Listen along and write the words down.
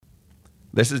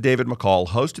This is David McCall,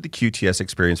 host of the QTS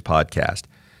Experience podcast.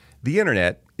 The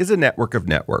internet is a network of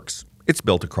networks. It's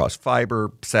built across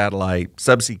fiber, satellite,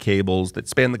 subsea cables that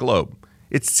span the globe.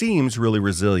 It seems really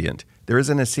resilient. There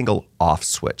isn't a single off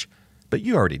switch, but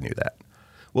you already knew that.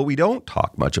 What we don't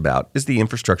talk much about is the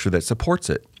infrastructure that supports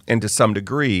it, and to some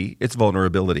degree, its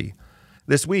vulnerability.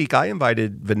 This week, I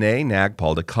invited Vinay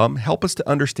Nagpal to come help us to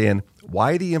understand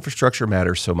why the infrastructure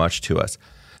matters so much to us.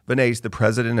 Vinay is the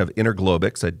president of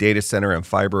Interglobix, a data center and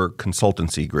fiber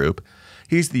consultancy group.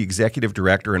 He's the executive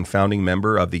director and founding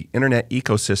member of the Internet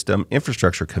Ecosystem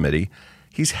Infrastructure Committee.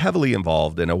 He's heavily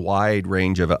involved in a wide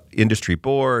range of industry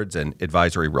boards and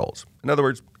advisory roles. In other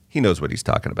words, he knows what he's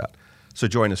talking about. So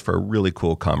join us for a really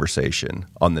cool conversation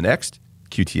on the next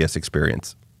QTS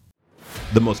Experience.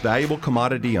 The most valuable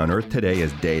commodity on Earth today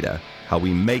is data, how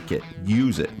we make it,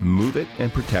 use it, move it,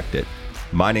 and protect it.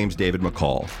 My name's David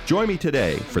McCall. Join me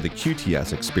today for the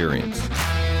QTS Experience.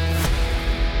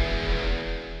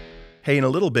 Hey, in a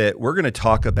little bit, we're going to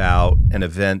talk about an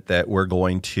event that we're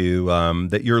going to,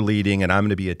 that you're leading and I'm going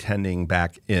to be attending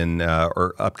back in,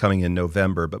 or upcoming in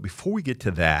November. But before we get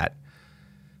to that,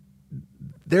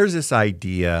 there's this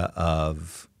idea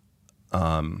of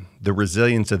the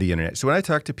resilience of the internet. So when I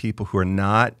talk to people who are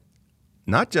not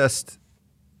in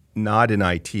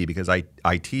IT, because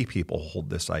IT people hold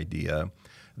this idea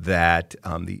that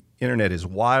the internet is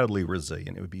wildly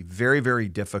resilient. It would be very, very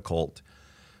difficult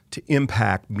to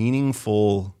impact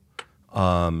meaningful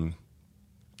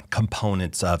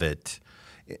components of it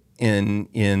in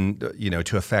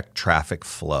to affect traffic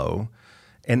flow.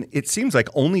 And it seems like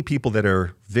only people that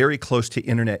are very close to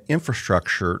internet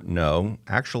infrastructure know.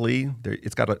 Actually,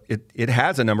 it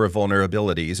has a number of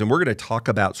vulnerabilities, and we're going to talk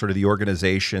about sort of the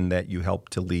organization that you help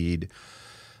to lead,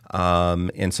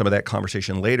 and some of that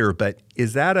conversation later. But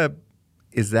that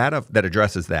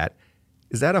addresses that?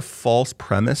 Is that a false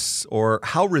premise, or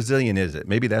how resilient is it?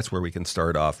 Maybe that's where we can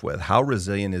start off with. How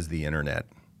resilient is the internet?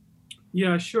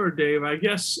 Yeah, sure, Dave.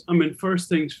 First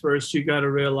things first, you got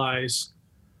to realize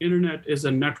internet is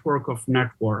a network of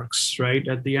networks, right?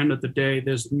 At the end of the day,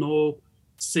 there's no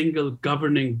single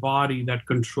governing body that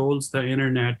controls the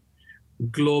internet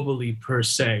globally per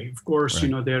se. Of course,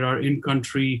 right. There are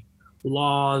in-country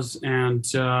laws and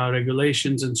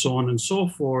regulations and so on and so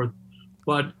forth.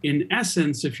 But in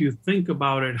essence, if you think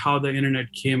about it, how the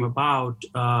internet came about,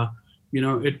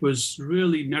 it was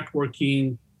really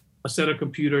networking a set of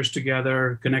computers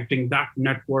together, connecting that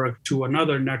network to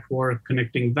another network,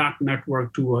 connecting that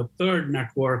network to a third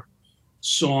network,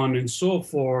 so on and so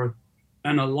forth.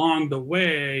 And along the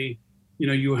way,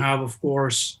 you have, of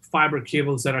course, fiber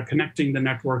cables that are connecting the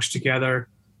networks together.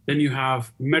 Then you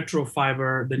have metro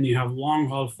fiber, then you have long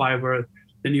haul fiber,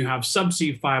 then you have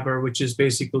subsea fiber, which is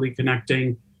basically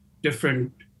connecting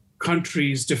different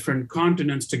countries, different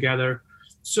continents together.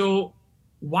 So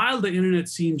while the internet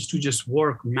seems to just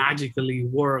magically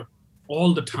work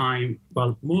all the time,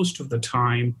 well, most of the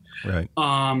time, right.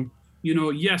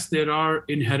 Yes, there are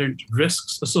inherent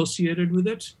risks associated with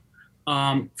it.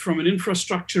 From an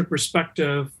infrastructure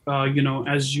perspective,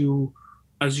 as you'll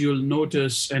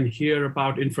notice and hear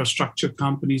about infrastructure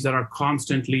companies that are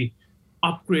constantly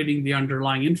upgrading the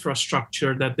underlying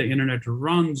infrastructure that the internet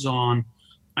runs on,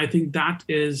 I think that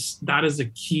is a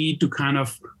key to kind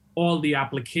of all the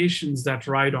applications that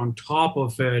ride on top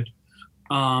of it.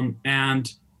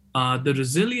 The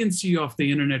resiliency of the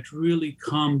internet really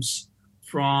comes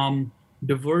from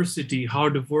diversity, how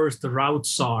diverse the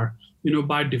routes are.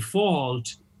 By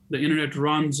default, the internet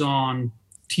runs on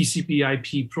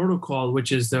TCP/IP protocol,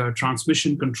 which is the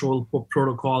transmission control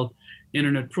protocol,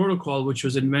 internet protocol, which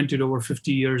was invented over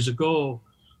 50 years ago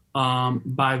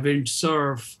by Vint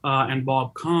Cerf and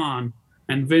Bob Kahn.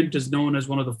 And Vint is known as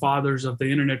one of the fathers of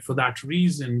the internet for that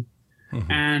reason.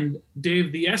 Mm-hmm. And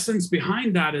Dave, the essence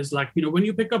behind that is when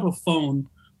you pick up a phone,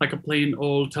 like a plain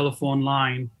old telephone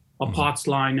line, a mm-hmm. POTS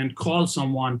line, and call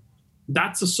someone,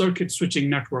 that's a circuit switching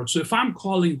network. So if I'm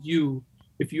calling you,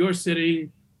 if you're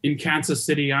sitting in Kansas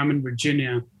City, I'm in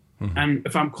Virginia, mm-hmm. and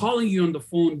if I'm calling you on the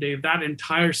phone, Dave, that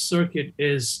entire circuit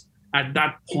is at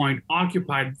that point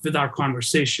occupied with our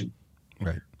conversation.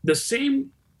 Right.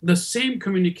 The same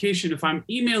communication, if I'm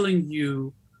emailing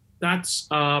you, that's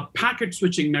a packet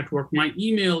switching network. My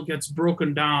email gets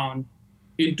broken down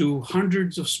into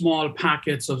hundreds of small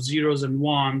packets of zeros and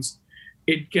ones.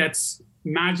 It gets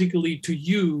magically to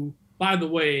you, by the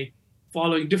way,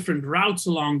 following different routes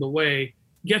along the way,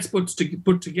 gets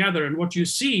put together. And what you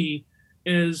see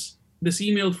is this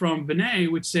email from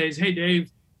Vinay, which says, "Hey, Dave,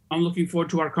 I'm looking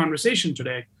forward to our conversation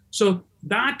today." So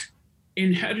that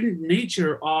inherent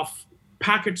nature of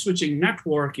packet switching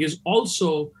network is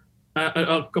also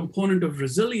a component of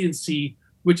resiliency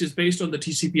which is based on the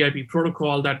TCP/IP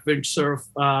protocol that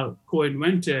Windsurf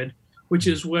co-invented, which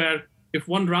is where if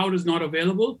one route is not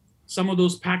available, some of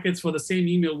those packets for the same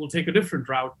email will take a different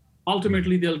route.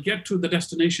 Ultimately, they'll get to the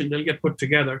destination, they'll get put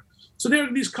together. So there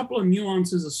are these couple of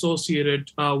nuances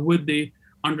associated with the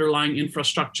underlying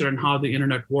infrastructure and how the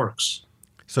internet works.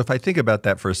 So if I think about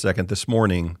that for a second, this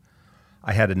morning,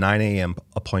 I had a 9 a.m.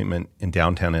 appointment in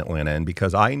downtown Atlanta. And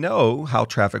because I know how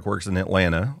traffic works in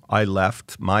Atlanta, I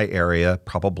left my area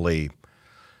probably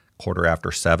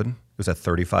 7:15. It was a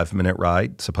 35-minute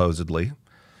ride, supposedly.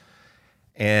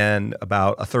 And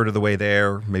about a third of the way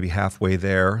there, maybe halfway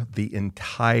there, the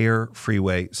entire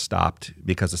freeway stopped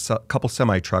because a couple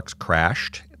semi-trucks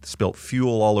crashed, spilt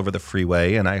fuel all over the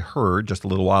freeway. And I heard just a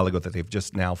little while ago that they've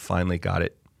just now finally got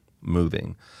it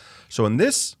moving. So in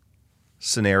this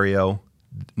scenario,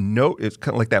 it's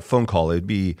kind of like that phone call. It'd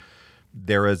be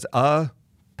there is a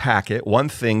packet, one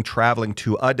thing traveling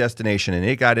to a destination, and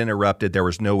it got interrupted. There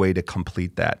was no way to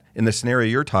complete that. In the scenario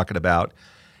you're talking about,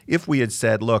 if we had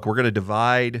said, look, we're going to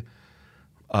divide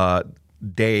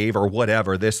Dave or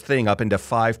whatever, this thing up into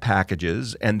 5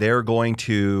 packages, and they're going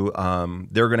to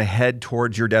head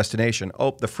towards your destination.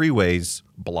 Oh, the freeway's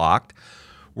blocked.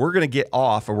 We're going to get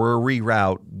off or we're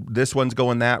reroute. This one's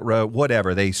going that route,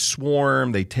 whatever. They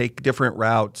swarm, they take different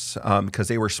routes because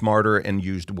they were smarter and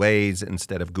used Waze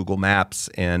instead of Google Maps,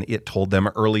 and it told them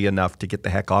early enough to get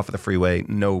the heck off of the freeway.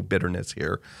 No bitterness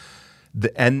here.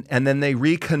 And then they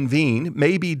reconvene,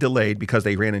 maybe delayed because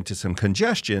they ran into some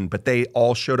congestion, but they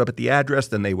all showed up at the address.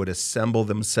 Then they would assemble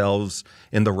themselves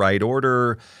in the right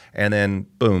order, and then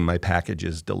boom, my package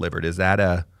is delivered. Is that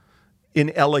a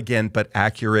inelegant but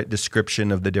accurate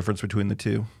description of the difference between the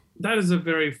two? That is a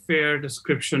very fair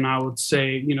description, I would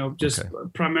say, just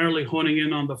primarily honing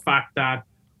in on the fact that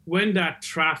when that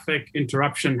traffic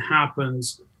interruption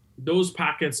happens, those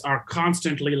packets are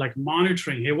constantly like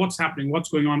monitoring, hey, what's happening? What's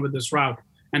going on with this route?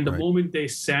 And the moment they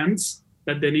sense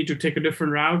that they need to take a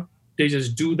different route, they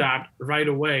just do that right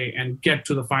away and get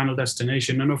to the final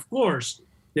destination. And of course,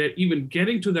 they're even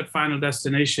getting to that final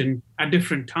destination at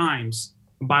different times.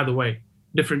 By the way,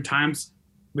 different times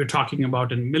we're talking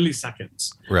about in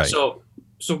milliseconds. Right. So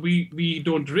we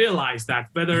don't realize that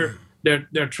whether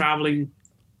they're traveling,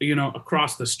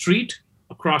 across the street,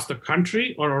 across the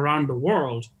country, or around the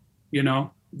world,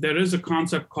 there is a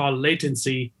concept called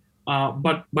latency.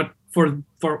 But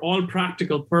for all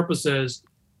practical purposes,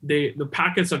 the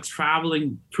packets are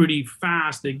traveling pretty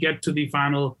fast. They get to the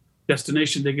final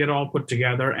destination, they get all put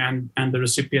together, and the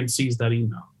recipient sees that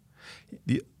email.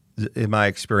 In my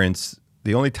experience,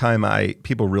 the only time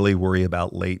people really worry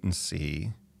about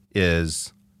latency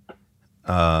is,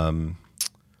 I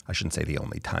shouldn't say the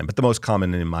only time, but the most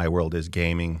common in my world is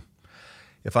gaming.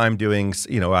 If I'm doing,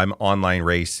 I'm online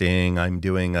racing, I'm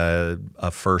doing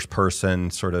a first person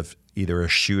sort of either a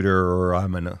shooter or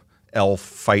I'm an elf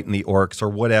fighting the orcs or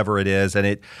whatever it is,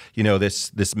 and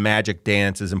this magic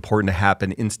dance is important to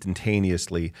happen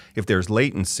instantaneously. If there's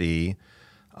latency,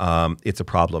 it's a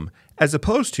problem. As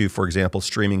opposed to, for example,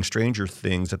 streaming Stranger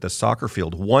Things at the soccer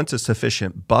field. Once a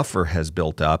sufficient buffer has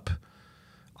built up,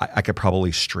 I could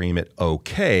probably stream it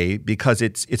okay because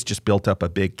it's just built up a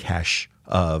big cache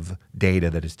of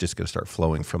data that is just going to start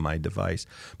flowing from my device.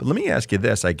 But let me ask you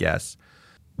this, I guess.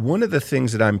 One of the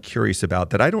things that I'm curious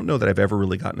about that I don't know that I've ever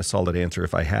really gotten a solid answer.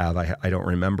 If I have, I don't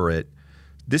remember it.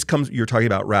 You're talking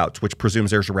about routes, which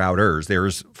presumes there's routers.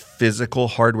 There's physical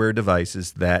hardware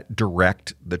devices that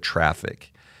direct the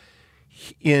traffic.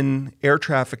 In air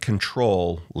traffic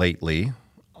control lately,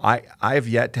 I've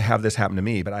yet to have this happen to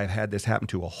me, but I've had this happen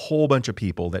to a whole bunch of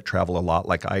people that travel a lot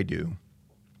like I do.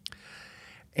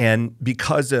 And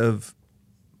because of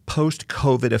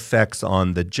post-COVID effects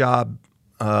on the job,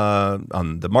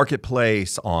 on the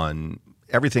marketplace, on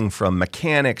everything from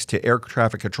mechanics to air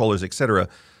traffic controllers, et cetera,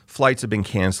 flights have been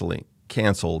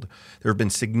canceled. There have been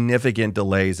significant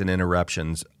delays and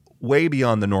interruptions way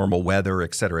beyond the normal weather,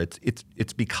 et cetera.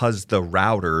 It's because the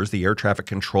routers, the air traffic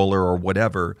controller or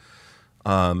whatever,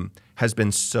 has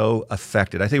been so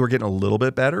affected. I think we're getting a little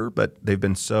bit better, but they've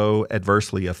been so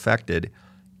adversely affected.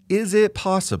 Is it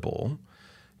possible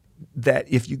that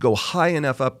if you go high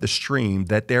enough up the stream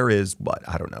that there is,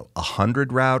 100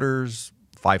 routers,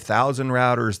 5,000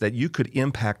 routers, that you could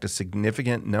impact a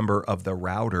significant number of the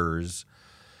routers,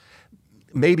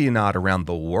 maybe not around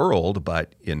the world,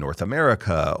 but in North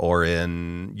America or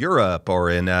in Europe or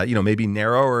in, maybe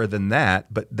narrower than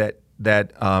that, but that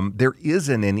there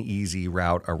isn't an easy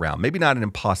route around. Maybe not an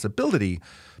impossibility,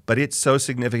 but it's so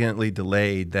significantly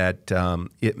delayed that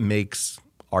it makes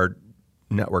our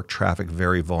network traffic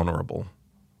very vulnerable.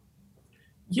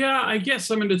 Yeah, I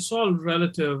guess. I mean, it's all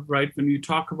relative, right? When you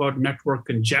talk about network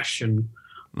congestion,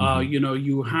 Hmm.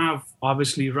 you have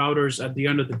obviously routers at the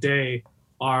end of the day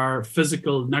are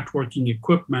physical networking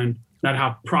equipment that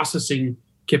have processing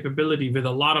capability with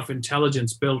a lot of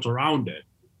intelligence built around it,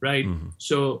 right? Hmm.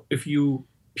 So if you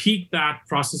peak that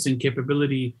processing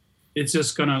capability, it's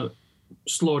just going to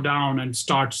slow down and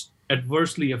starts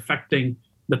adversely affecting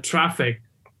the traffic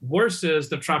versus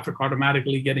the traffic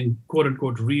automatically getting quote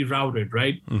unquote rerouted,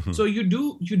 right? Hmm. So you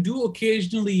do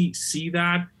occasionally see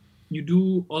that. You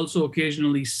do also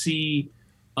occasionally see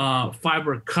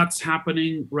fiber cuts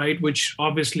happening, right? Which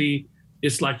obviously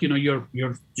is like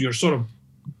you're sort of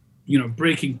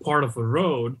breaking part of a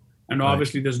road, and Right.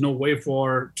 obviously there's no way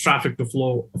for traffic to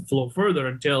flow further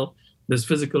until there's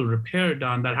physical repair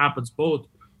done. That happens both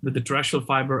with the terrestrial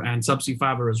fiber and subsea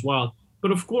fiber as well.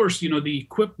 But of course, the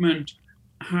equipment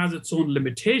has its own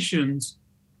limitations,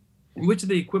 which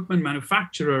the equipment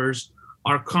manufacturers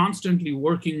are constantly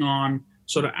working on,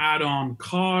 sort of add on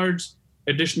cards,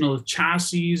 additional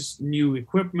chassis, new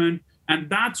equipment. And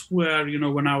that's where,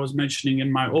 when I was mentioning in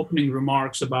my opening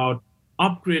remarks about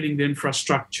upgrading the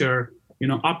infrastructure,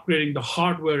 upgrading the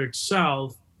hardware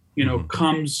itself, Hmm.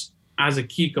 comes as a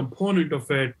key component of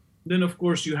it. Then, of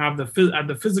course, you have at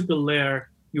the physical layer,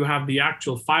 you have the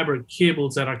actual fiber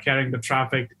cables that are carrying the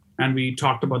traffic, and we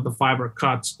talked about the fiber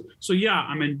cuts. So yeah,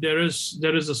 I mean there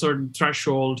is a certain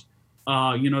threshold,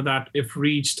 that if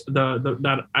reached,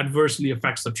 that adversely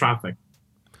affects the traffic.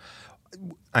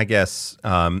 I guess,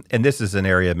 and this is an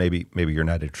area maybe you're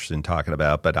not interested in talking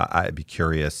about, but I'd be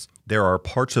curious. There are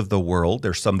parts of the world.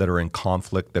 There's some that are in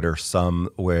conflict. That are some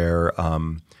where,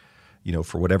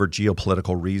 for whatever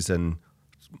geopolitical reason,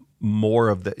 more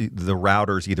of the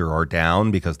routers either are down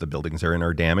because the buildings they're in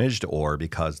are damaged, or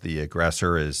because the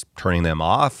aggressor is turning them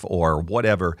off, or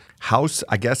whatever.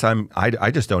 I guess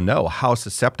I just don't know how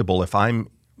susceptible, if I'm,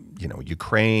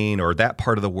 Ukraine or that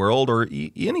part of the world, or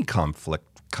any conflict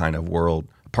kind of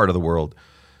part of the world.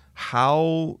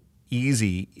 How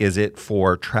easy is it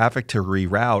for traffic to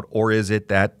reroute, or is it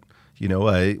that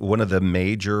one of the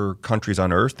major countries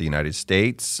on Earth, the United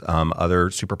States, other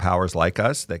superpowers like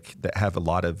us that have a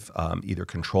lot of either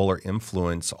control or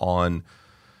influence on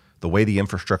the way the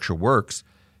infrastructure works?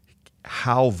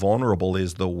 How vulnerable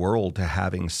is the world to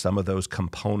having some of those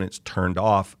components turned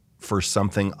off for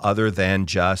something other than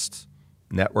just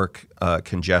network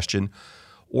congestion?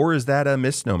 Or is that a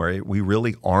misnomer? We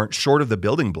really aren't, short of the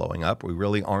building blowing up, we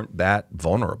really aren't that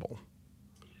vulnerable.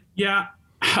 Yeah,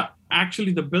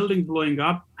 actually, the building blowing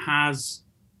up has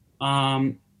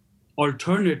um,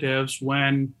 alternatives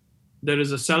when there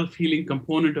is a self-healing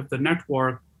component of the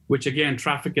network, which again,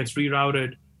 traffic gets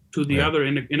rerouted to the Right. other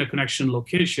interconnection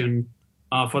location,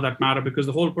 for that matter, because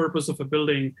the whole purpose of a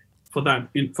building, for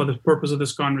the purpose of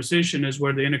this conversation, is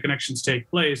where the interconnections take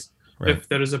place Right. if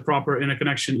there is a proper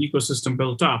interconnection ecosystem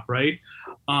built up, right?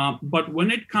 But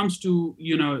when it comes to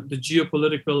the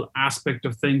geopolitical aspect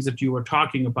of things that you were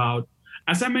talking about,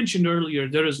 as I mentioned earlier,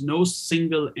 there is no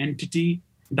single entity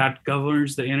that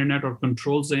governs the internet or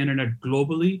controls the internet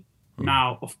globally. Mm.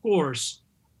 Now, of course,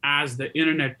 as the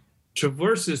internet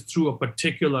traverses through a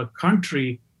particular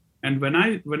country, and when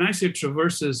I say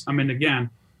traverses, I mean again,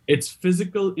 it's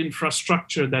physical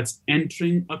infrastructure that's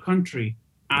entering a country,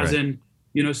 as Right.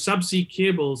 in subsea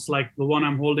cables like the one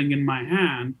I'm holding in my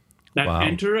hand that Wow.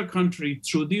 enter a country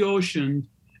through the ocean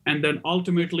and then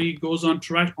ultimately goes on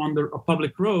the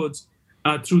public roads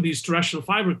through these terrestrial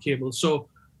fiber cables. So,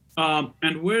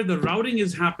 and where the routing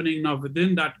is happening now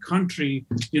within that country,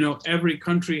 every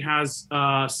country has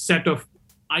a set of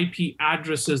IP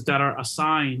addresses that are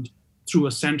assigned through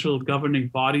a central governing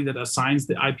body that assigns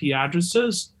the IP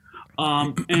addresses.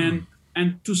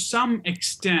 And to some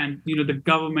extent, the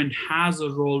government has a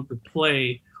role to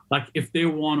play. Like if they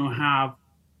want to have,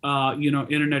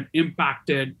 internet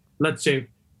impacted, let's say,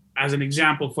 as an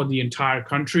example, for the entire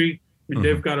country, I mean, Hmm.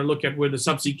 they've got to look at where the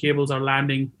subsea cables are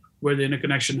landing, where the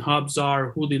interconnection hubs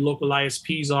are, who the local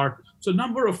ISPs are. So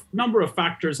number of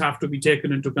factors have to be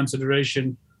taken into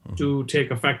consideration Hmm. to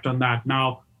take effect on that.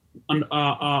 Now,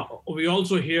 we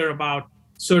also hear about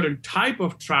certain type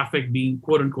of traffic being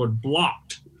quote unquote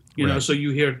blocked. Right. So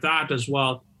you hear that as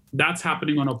well. That's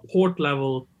happening on a port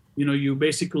level. You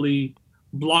basically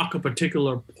block a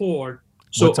particular port.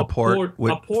 So What's a port? a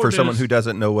For port someone who is,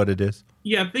 doesn't know what it is?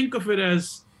 yeah, think of it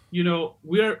as,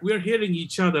 we're hitting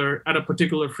each other at a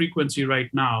particular frequency right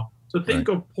now. So Right. think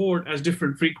of port as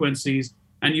different frequencies,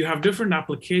 and you have different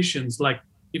applications. Like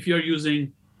if you're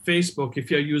using Facebook, if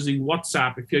you're using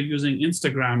WhatsApp, if you're using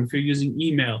Instagram, if you're using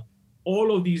email,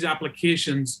 all of these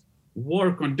applications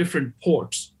work on different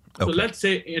ports. So Okay. let's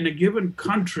say in a given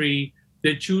country,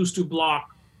 they choose to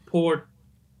block port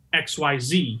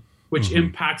XYZ, which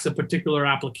impacts a particular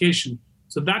application.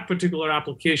 So that particular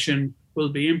application will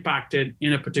be impacted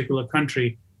in a particular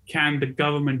country. Can the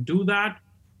government do that?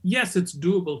 Yes, it's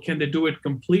doable. Can they do it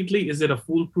completely? Is it a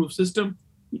foolproof system?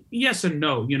 Yes and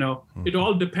no. It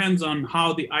all depends on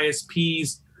how the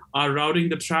ISPs are routing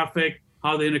the traffic,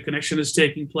 how the interconnection is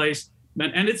taking place.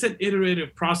 And it's an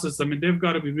iterative process. I mean, they've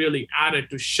got to be really at it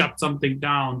to shut something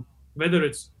down, whether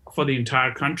it's for the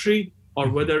entire country or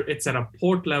whether it's at a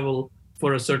port level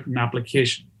for a certain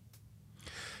application.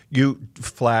 You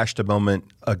flashed a moment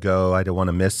ago, I don't want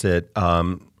to miss it,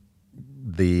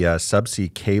 the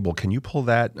subsea cable. Can you pull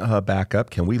that back up?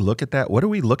 Can we look at that? What are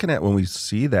we looking at when we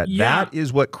see that? Yeah. That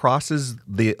is what crosses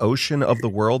the ocean of the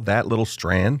world, that little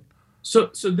strand?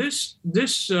 So this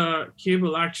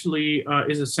cable actually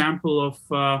is a sample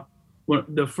of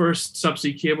the first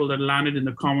subsea cable that landed in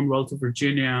the Commonwealth of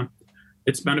Virginia.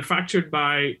 It's manufactured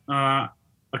by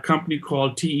a company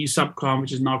called TE Subcom,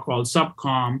 which is now called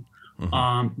Subcom.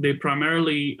 They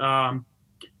primarily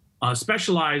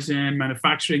specialize in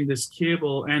manufacturing this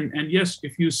cable. And yes,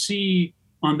 if you see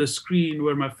on the screen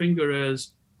where my finger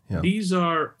is, these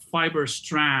are fiber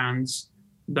strands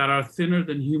that are thinner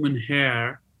than human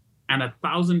hair and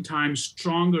 1,000 times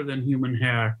stronger than human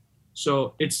hair.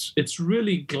 So it's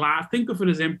really glass. Think of it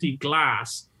as empty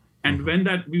glass. And when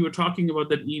we were talking about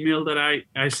that email that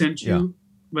I sent you,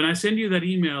 when I send you that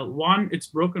email, one, it's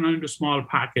broken into small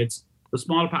packets. The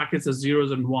small packets are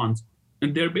zeros and ones.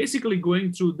 And they're basically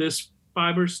going through this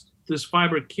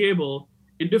fiber cable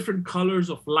in different colors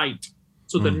of light.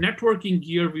 So the networking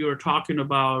gear we were talking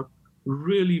about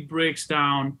really breaks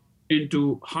down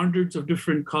into hundreds of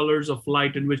different colors of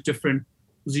light in which different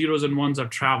zeros and ones are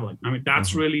traveling. I mean,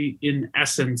 that's really in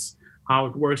essence how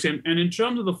it works. And in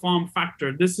terms of the form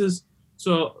factor, this is,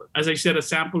 so as I said, a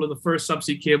sample of the first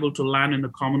subsea cable to land in the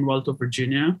Commonwealth of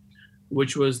Virginia,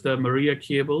 which was the Maria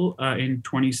cable in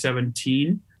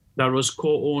 2017. That was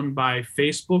co-owned by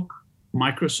Facebook,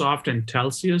 Microsoft, and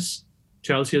Telxius.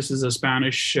 Telxius is a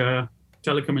Spanish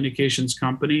telecommunications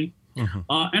company.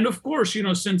 And of course,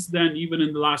 since then, even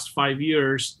in the last 5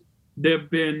 years, there have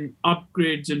been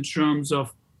upgrades in terms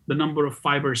of the number of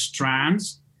fiber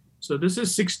strands. So this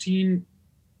is 16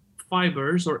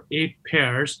 fibers or 8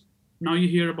 pairs. Now you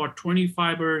hear about 20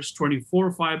 fibers,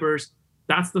 24 fibers.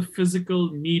 That's the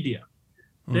physical media.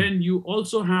 Then you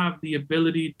also have the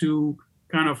ability to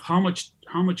kind of how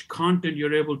much content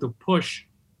you're able to push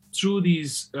through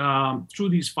these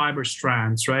fiber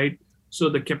strands, right? So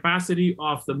the capacity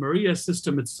of the Maria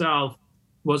system itself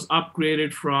was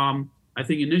upgraded from, I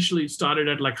think initially it started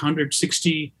at like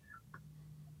 160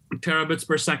 terabits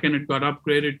per second. It got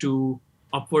upgraded to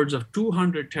upwards of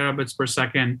 200 terabits per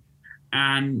second.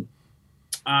 And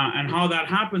how that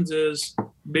happens is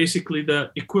basically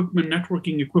the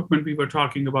networking equipment we were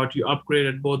talking about, you upgrade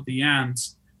at both the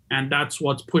ends, and that's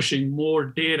what's pushing more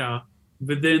data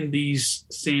within these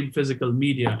same physical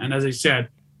media. And as I said,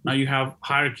 now you have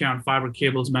higher count fiber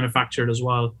cables manufactured as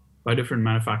well by different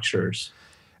manufacturers.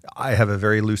 I have a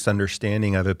very loose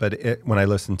understanding of it, but when I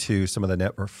listen to some of the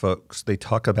network folks, they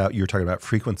talk about, you were talking about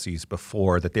frequencies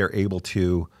before, that they're able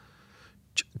to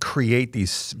create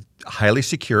these highly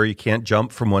secure, you can't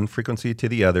jump from one frequency to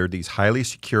the other, these highly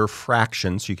secure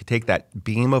fractions. So you could take that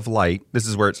beam of light. This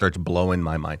is where it starts blowing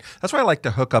my mind. That's why I like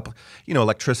to hook up,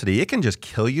 electricity. It can just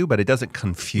kill you, but it doesn't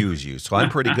confuse you. So I'm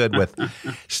pretty good with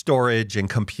storage and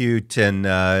compute and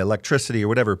electricity or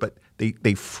whatever. But they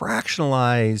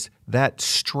fractionalize that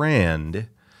strand,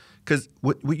 because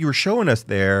what you were showing us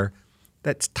there,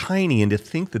 that's tiny. And to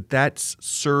think that that's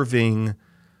serving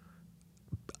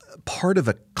part of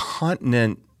a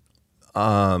continent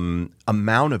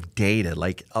amount of data,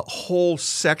 like whole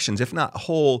sections, if not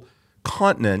whole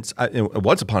continents.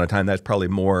 Once upon a time, that's probably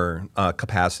more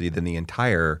capacity than the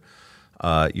entire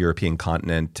European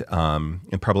continent,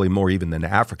 and probably more even than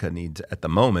Africa needs at the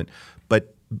moment.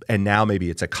 And now maybe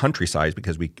it's a country size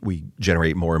because we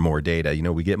generate more and more data.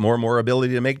 We get more and more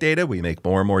ability to make data. We make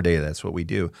more and more data. That's what we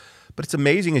do. But it's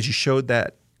amazing as you showed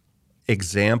that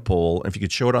example, if you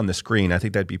could show it on the screen, I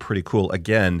think that'd be pretty cool.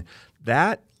 Again,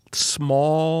 that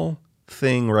small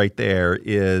thing right there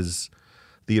is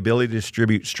the ability to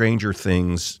distribute Stranger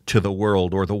Things to the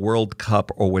world or the World Cup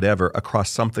or whatever across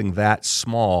something that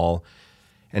small,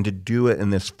 and to do it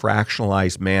in this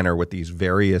fractionalized manner with these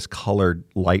various colored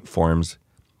light forms.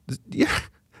 Does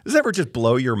it ever just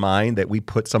blow your mind that we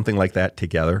put something like that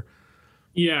together?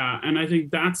 Yeah, and I think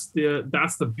that's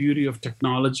the beauty of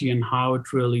technology and how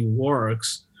it really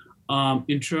works.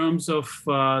 In terms of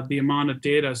the amount of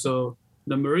data, so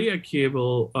the Maria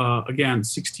cable, again,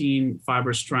 16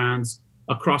 fiber strands,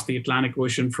 across the Atlantic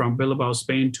Ocean from Bilbao,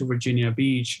 Spain to Virginia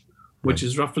Beach, which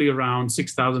is roughly around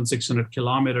 6,600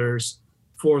 kilometers,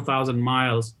 4,000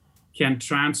 miles, can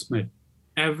transmit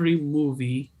every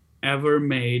movie ever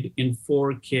made in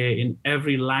 4K in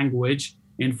every language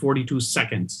in 42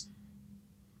 seconds.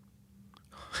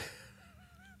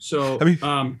 So,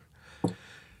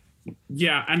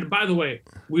 yeah, and by the way,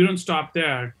 we don't stop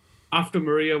there. After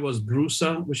Maria was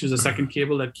Brusa, which is the second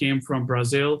cable that came from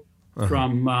Brazil,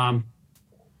 from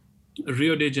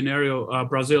Rio de Janeiro,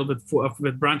 Brazil,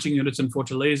 with branching units in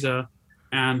Fortaleza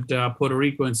and Puerto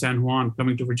Rico and San Juan,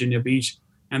 coming to Virginia Beach.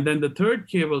 And then the third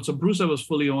cable, so Brusa was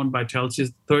fully owned by Telxius.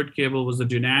 The third cable was the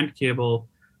Dunant cable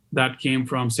that came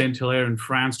from Saint Hilaire in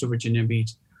France to Virginia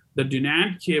Beach. The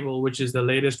Dunant cable, which is the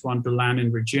latest one to land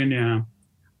in Virginia,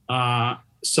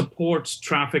 supports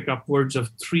traffic upwards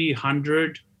of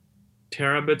 300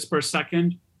 terabits per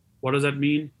second. What does that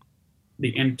mean?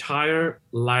 The entire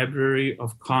Library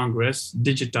of Congress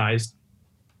digitized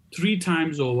 3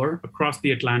 times over across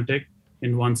the Atlantic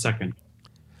in 1 second.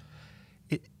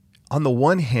 On the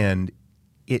one hand,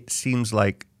 it seems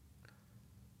like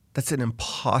that's an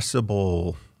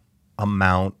impossible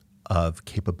amount of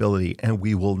capability, and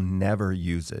we will never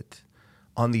use it.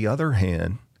 On the other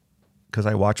hand, because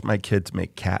I watch my kids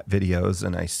make cat videos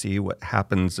and I see what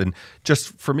happens, and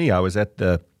just for me, I was at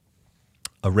a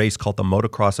race called the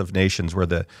Motocross of Nations, where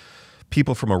the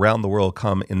people from around the world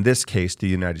come, in this case, to the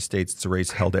United States. It's a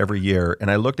race held every year. And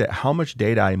I looked at how much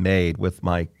data I made with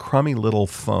my crummy little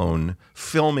phone,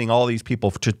 filming all these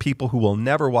people, to people who will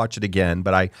never watch it again,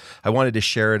 but I wanted to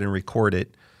share it and record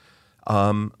it.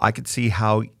 I could see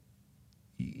how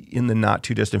in the not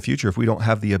too distant future, if we don't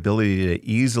have the ability to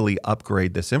easily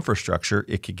upgrade this infrastructure,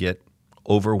 it could get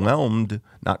overwhelmed,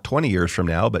 not 20 years from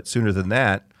now, but sooner than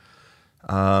that.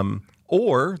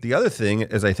 Or the other thing,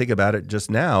 as I think about it just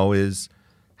now, is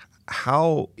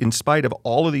how, in spite of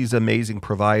all of these amazing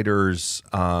providers'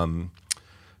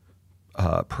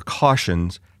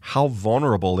 precautions, how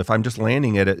vulnerable, if I'm just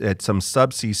landing at some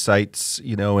subsea sites,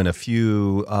 in a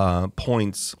few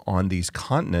points on these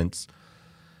continents,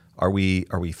 are we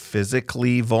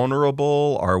physically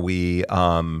vulnerable? Are we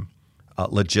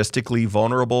logistically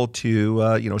vulnerable to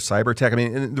cyber attack? I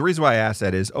mean, and the reason why I ask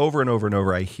that is over and over and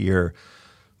over I hear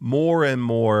more and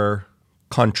more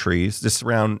countries. This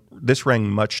rang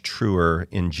much truer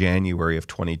in January of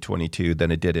 2022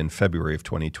 than it did in February of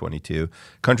 2022.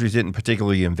 Countries didn't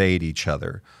particularly invade each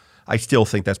other. I still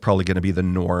think that's probably going to be the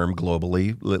norm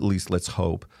globally, at least let's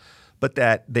hope. But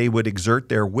that they would exert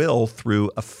their will through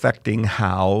affecting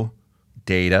how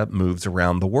data moves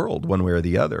around the world one way or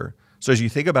the other. So as you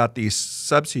think about these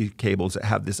subsea cables that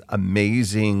have this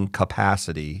amazing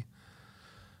capacity,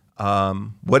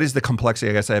 what is the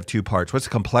complexity? I guess I have 2 parts. What's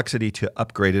the complexity to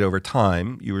upgrade it over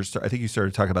time? I think you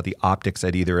started talking about the optics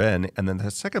at either end. And then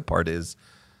the second part is,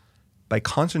 by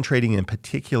concentrating in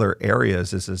particular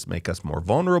areas, does this make us more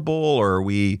vulnerable, or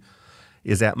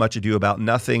is that much ado about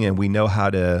nothing and we know how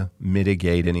to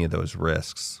mitigate any of those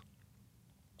risks?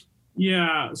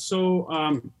 Yeah, so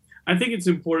I think it's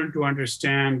important to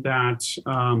understand that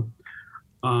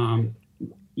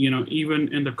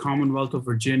even in the Commonwealth of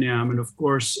Virginia, I mean, of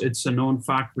course, it's a known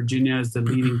fact, Virginia is the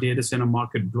leading data center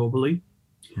market globally.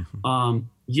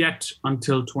 Yet,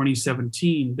 until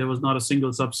 2017, there was not a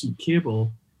single subsea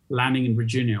cable landing in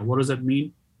Virginia. What does that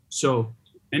mean? So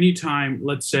anytime,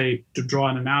 let's say, to draw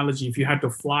an analogy, if you had to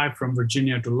fly from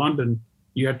Virginia to London,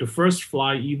 you had to first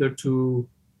fly either to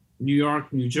New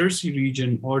York, New Jersey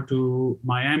region, or to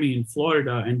Miami in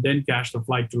Florida, and then catch the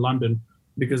flight to London,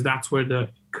 because that's where the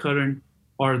current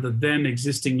or the then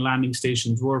existing landing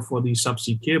stations were for these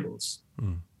subsea cables.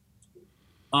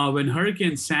 When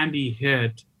Hurricane Sandy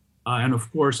hit, and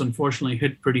of course, unfortunately,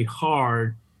 hit pretty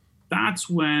hard, that's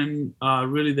when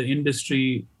really the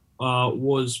industry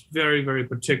was very, very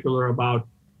particular about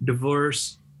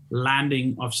diverse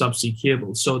landing of subsea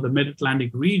cables. So the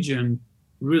Mid-Atlantic region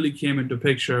really came into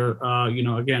picture,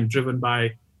 again, driven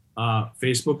by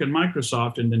Facebook and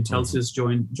Microsoft, and then Telxius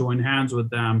joined hands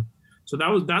with them. So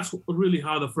that's really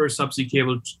how the first subsea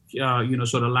cable,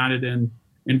 sort of landed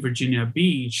in Virginia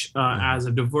Beach as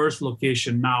a diverse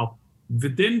location. Now,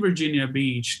 within Virginia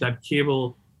Beach, that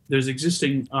cable, there's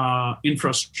existing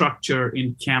infrastructure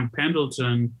in Camp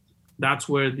Pendleton. That's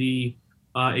where the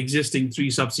existing 3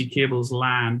 subsea cables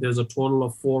land. There's a total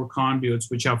of 4 conduits,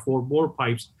 which have 4 bore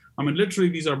pipes. I mean, literally,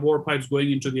 these are bore pipes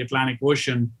going into the Atlantic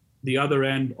Ocean. The other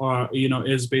end,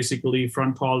 is basically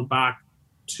front-hauled back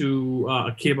to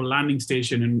a cable landing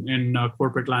station in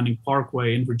Corporate Landing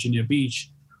Parkway in Virginia Beach,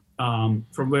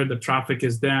 from where the traffic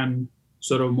is then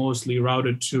sort of mostly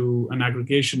routed to an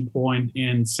aggregation point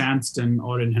in Sandston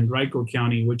or in Henrico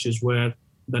County, which is where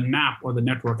the NAP or the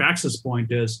network access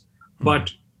point is.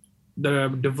 But the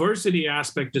diversity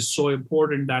aspect is so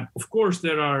important that, of course,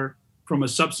 there are, from a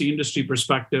subsea industry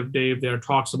perspective, Dave, there are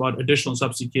talks about additional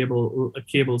subsea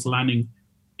cables landing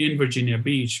in Virginia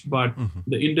Beach, but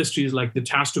the industry is like, it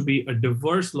has to be a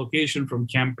diverse location from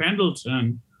Camp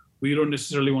Pendleton. We don't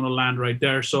necessarily want to land right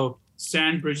there. So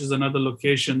Sandbridge is another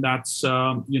location that's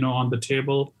on the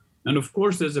table. And of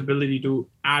course, there's ability to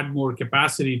add more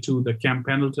capacity to the Camp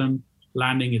Pendleton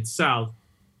landing itself.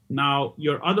 Now,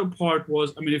 your other part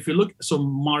was, if you look, so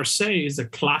Marseille is a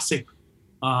classic,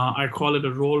 I call it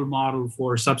a role model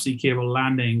for subsea cable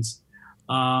landings.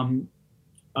 In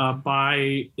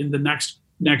the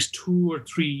next 2 or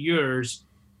 3 years,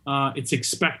 it's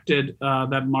expected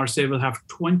that Marseille will have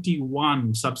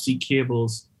 21 subsea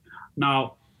cables.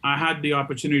 Now, I had the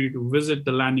opportunity to visit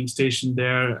the landing station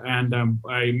there, and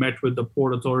I met with the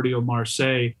Port Authority of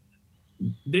Marseille.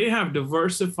 They have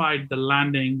diversified the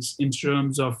landings in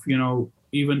terms of,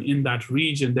 even in that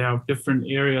region, they have different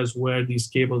areas where these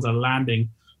cables are landing.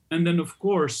 And then, of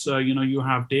course, you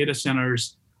have data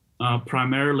centers,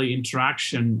 primarily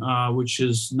Interaction, which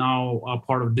is now a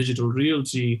part of Digital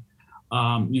Realty,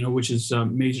 which is a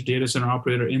major data center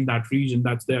operator in that region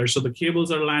that's there. So the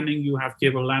cables are landing. You have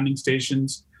cable landing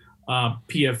stations,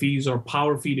 PFEs or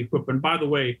power feed equipment. By the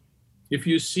way, if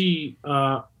you see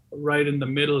right in the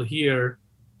middle here,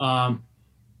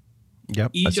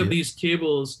 each of these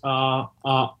cables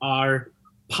are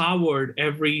powered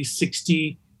every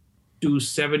 60 to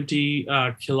 70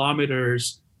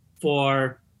 kilometers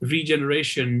for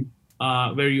regeneration,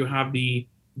 where you have the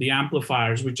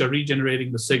amplifiers, which are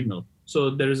regenerating the signal. So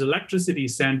there is electricity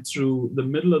sent through the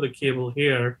middle of the cable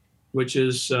here, which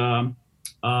is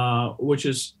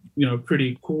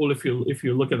pretty cool if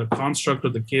you look at the construct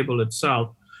of the cable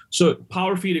itself. So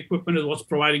power feed equipment is what's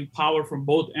providing power from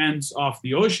both ends of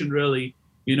the ocean, really,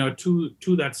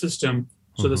 to that system.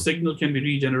 So the signal can be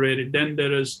regenerated. Then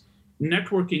there is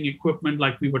networking equipment,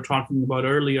 like we were talking about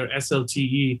earlier,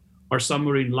 SLTE, or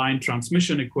submarine line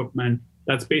transmission equipment.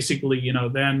 That's basically,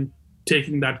 then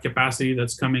taking that capacity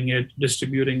that's coming in,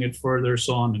 distributing it further,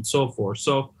 so on and so forth.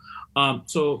 So,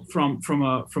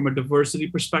 from a diversity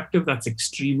perspective, that's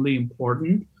extremely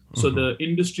important. So the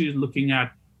industry is looking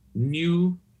at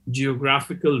new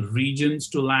geographical regions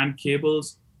to land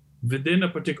cables within a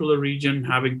particular region,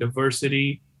 having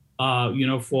diversity,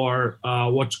 for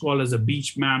what's called as a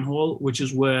beach manhole, which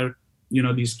is where,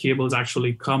 these cables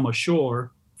actually come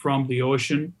ashore from the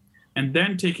ocean, and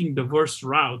then taking diverse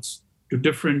routes to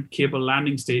different cable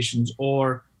landing stations,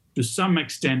 or to some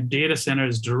extent data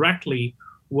centers directly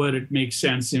where it makes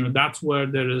sense. That's where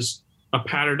there is a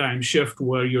paradigm shift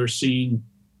where you're seeing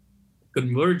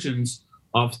convergence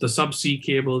of the subsea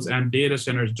cables and data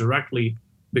centers directly,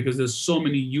 because there's so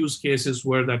many use cases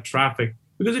where that traffic,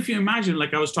 because if you imagine,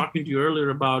 like I was talking to you earlier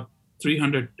about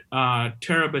 300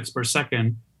 terabits per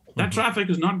second, that traffic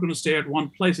is not going to stay at one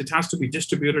place. It has to be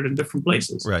distributed in different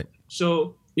places. Right.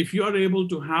 So if you are able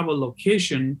to have a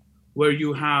location where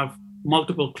you have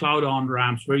multiple cloud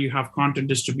on-ramps, where you have content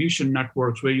distribution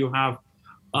networks, where you have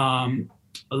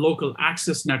local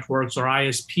access networks or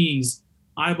ISPs,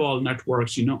 eyeball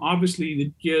networks, obviously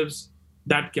it gives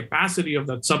that capacity of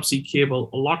that subsea cable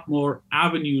a lot more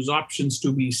avenues, options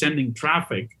to be sending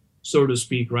traffic, so to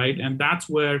speak, right? And that's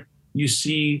where you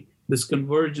see this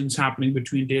convergence happening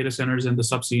between data centers and the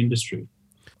subsea industry.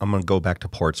 I'm going to go back to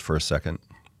ports for a second.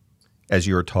 As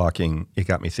you were talking, it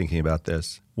got me thinking about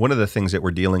this. One of the things that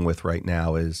we're dealing with right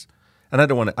now is, and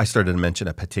I started to mention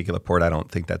a particular port. I don't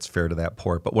think that's fair to that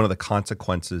port, but one of the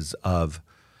consequences of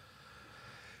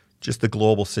just the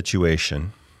global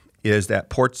situation is that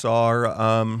ports are,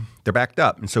 they're backed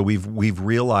up. And so we've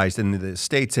realized in the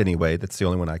States anyway, that's the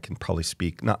only one I can probably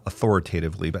speak, not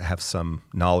authoritatively, but have some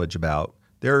knowledge about.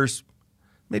 There's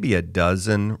maybe a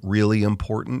dozen really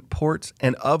important ports.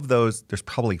 And of those, there's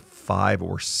probably 5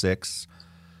 or 6.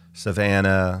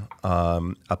 Savannah,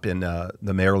 up in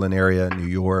the Maryland area, New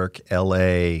York,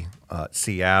 LA,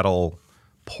 Seattle,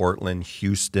 Portland,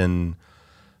 Houston.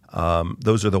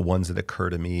 Those are the ones that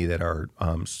occur to me that are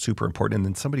super important. And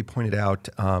then somebody pointed out,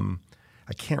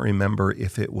 I can't remember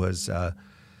if it was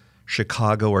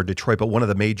Chicago or Detroit, but one of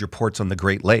the major ports on the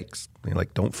Great Lakes.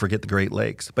 Don't forget the Great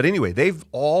Lakes. But anyway, they've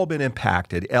all been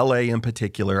impacted. LA in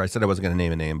particular, I said I wasn't going to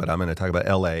name a name, but I'm going to talk about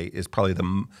LA is probably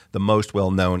the most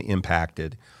well-known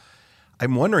impacted.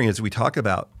 I'm wondering, as we talk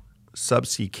about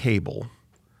subsea cable,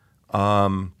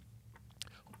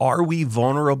 Are we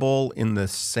vulnerable in the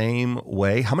same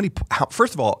way?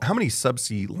 First of all, how many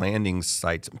subsea landing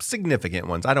sites, significant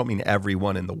ones? I don't mean every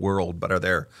one in the world, but are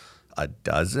there a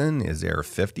dozen? Is there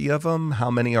 50 of them? How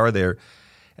many are there?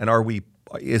 And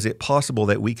is it possible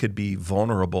that we could be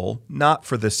vulnerable, not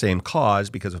for the same cause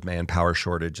because of manpower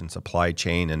shortage and supply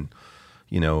chain and,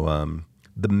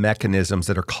 the mechanisms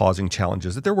that are causing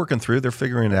challenges that they're working through, they're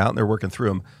figuring it out and they're working through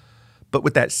them. But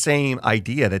with that same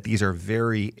idea that these are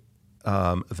very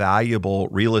valuable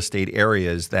real estate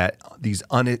areas, that these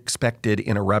unexpected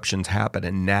interruptions happen,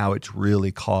 and now it's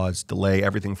really caused delay,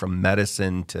 everything from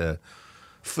medicine to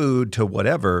food to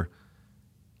whatever.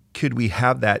 Could we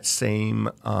have that same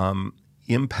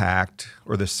impact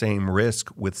or the same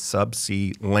risk with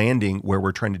subsea landing where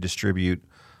we're trying to distribute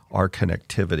our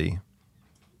connectivity?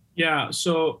 Yeah,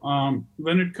 so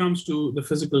when it comes to the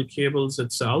physical cables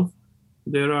itself,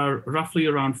 there are roughly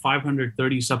around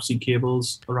 530 subsea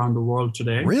cables around the world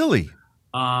today. Really?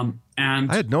 And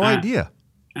I had no idea.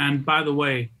 And by the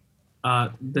way,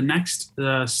 the next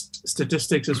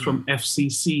statistics is from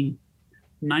FCC.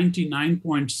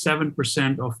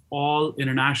 99.7% of all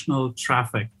international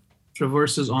traffic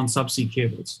traverses on subsea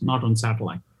cables, not on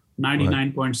satellite.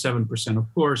 99.7%.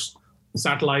 Of course,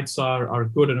 satellites are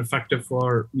good and effective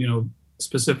for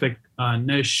specific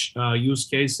niche use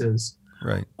cases.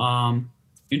 Right.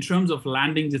 In terms of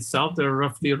landings itself, there are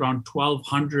roughly around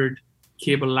 1,200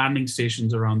 cable landing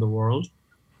stations around the world.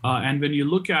 And when you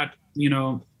look at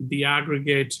the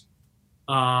aggregate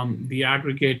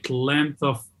length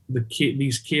of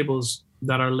these cables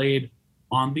that are laid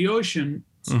on the ocean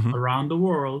around the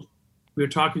world, we're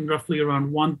talking roughly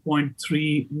around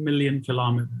 1.3 million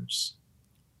kilometers.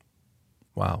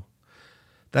 Wow.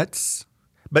 But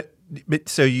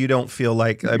so you don't feel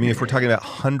like, if we're talking about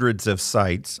hundreds of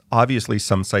sites, obviously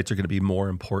some sites are going to be more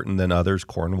important than others,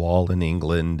 Cornwall in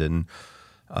England and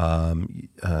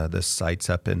the sites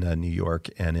up in New York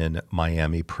and in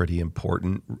Miami, pretty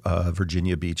important.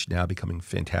 Virginia Beach now becoming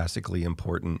fantastically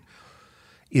important.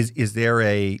 Is there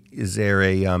a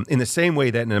in the same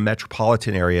way that in a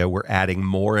metropolitan area we're adding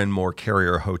more and more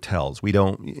carrier hotels? We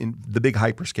don't in the big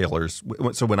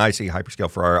hyperscalers. So when I say hyperscale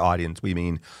for our audience, we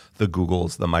mean the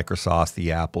Googles, the Microsofts,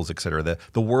 the Apples, et cetera.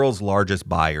 The world's largest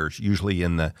buyers, usually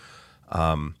in the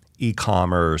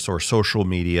e-commerce or social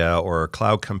media or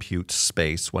cloud compute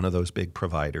space, one of those big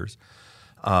providers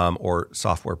or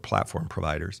software platform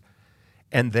providers.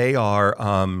 And they are,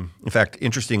 in fact,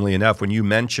 interestingly enough, when you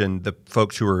mentioned the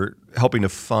folks who are helping to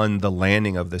fund the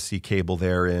landing of the sea cable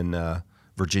there in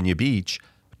Virginia Beach,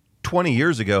 20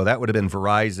 years ago, that would have been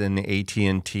Verizon,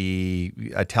 AT&T,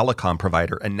 a telecom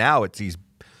provider. And now it's these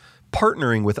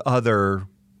partnering with other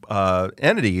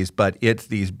entities, but it's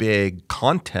these big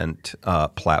content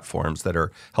platforms that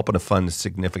are helping to fund a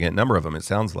significant number of them, it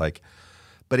sounds like.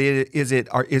 But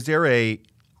is there a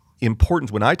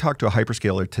importance? When I talk to a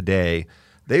hyperscaler today,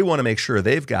 they want to make sure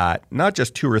they've got not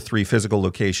just 2 or 3 physical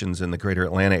locations in the greater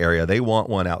Atlanta area. They want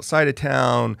one outside of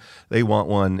town. They want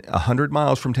one 100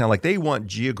 miles from town. Like, they want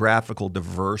geographical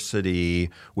diversity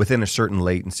within a certain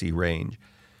latency range.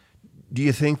 Do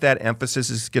you think that emphasis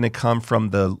is going to come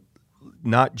from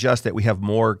not just that we have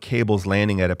more cables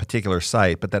landing at a particular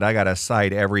site, but that I got a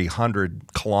site every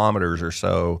 100 kilometers or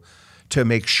so to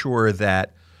make sure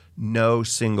that no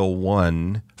single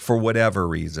one, for whatever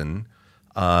reason,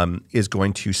 is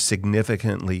going to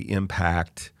significantly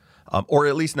impact, or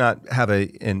at least not have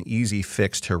an easy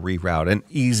fix to reroute. And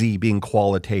easy being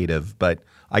qualitative, but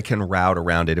I can route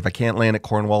around it. If I can't land at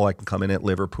Cornwall, I can come in at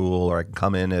Liverpool, or I can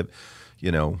come in at,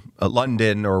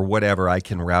 London or whatever. I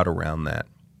can route around that.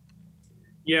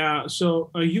 Yeah, so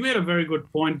you made a very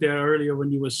good point there earlier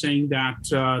when you were saying that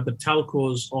the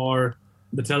telcos or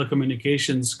the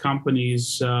telecommunications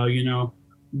companies,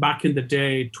 back in the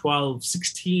day, 12,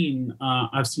 16,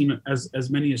 I've seen as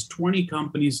many as 20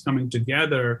 companies coming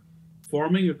together,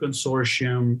 forming a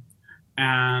consortium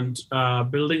and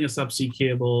building a subsea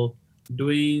cable,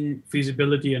 doing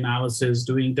feasibility analysis,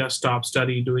 doing desktop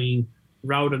study, doing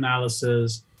route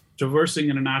analysis, traversing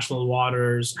international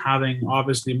waters, having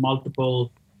obviously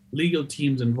multiple legal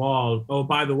teams involved. Oh,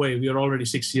 by the way, we are already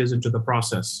 6 years into the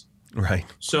process. Right.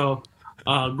 So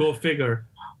go figure.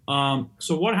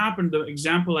 So what happened, the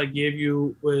example I gave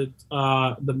you with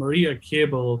the Maria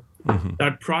cable,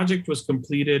 that project was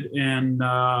completed in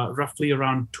roughly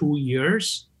around 2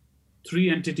 years. 3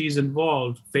 entities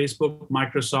involved: Facebook,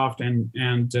 Microsoft,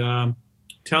 and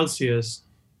Telsius.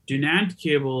 Dunant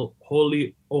cable,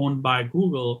 wholly owned by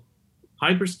Google.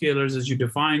 Hyperscalers, as you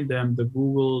define them, the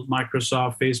Google,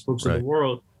 Microsoft, Facebooks of the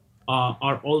world,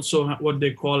 are also what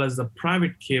they call as the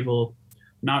private cable.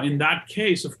 Now, in that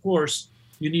case, of course,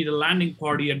 you need a landing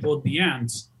party at both the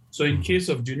ends. So in case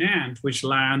of Dunant, which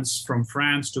lands from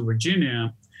France to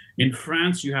Virginia, in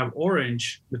France, you have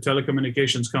Orange, the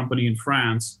telecommunications company in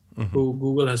France, who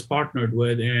Google has partnered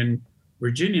with. In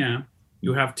Virginia,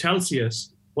 you have Telxius.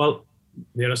 Well,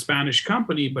 they're a Spanish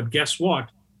company, but guess what?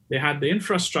 They had the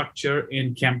infrastructure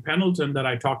in Camp Pendleton that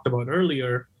I talked about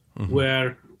earlier,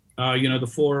 where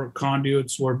the 4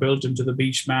 conduits were built into the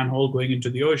beach manhole going into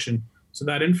the ocean. So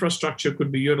that infrastructure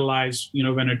could be utilized,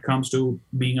 when it comes to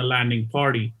being a landing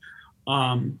party.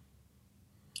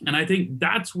 And I think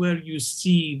that's where you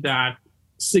see that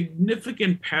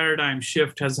significant paradigm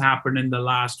shift has happened in the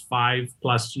last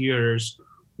 5+ years,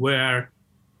 where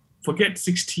forget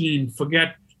 16,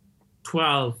 forget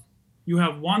 12, you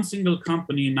have one single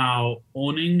company now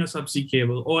owning a subsea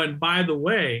cable. Oh, and by the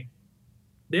way,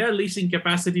 they are leasing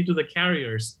capacity to the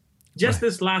carriers. Just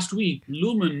this last week,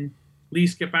 Lumen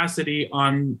leased capacity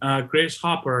on Grace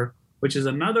Hopper, which is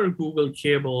another Google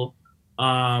cable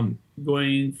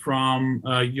going from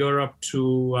Europe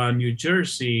to New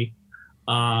Jersey,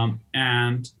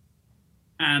 and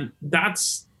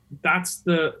that's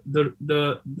the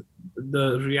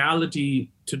reality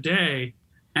today.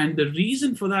 And the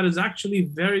reason for that is actually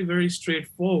very, very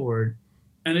straightforward,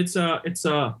 and it's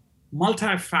a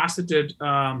multifaceted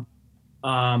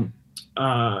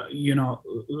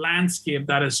landscape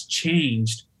that has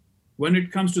changed. When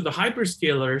it comes to the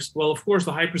hyperscalers, well, of course,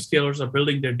 the hyperscalers are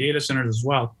building their data centers as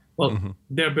well. Well,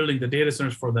 they're building the data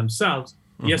centers for themselves.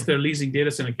 Yes, they're leasing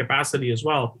data center capacity as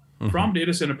well from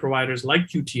data center providers like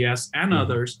QTS and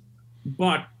others.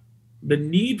 But the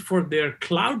need for their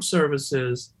cloud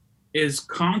services is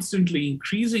constantly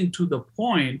increasing to the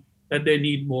point that they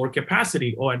need more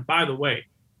capacity. Oh, and by the way,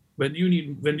 when you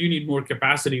need more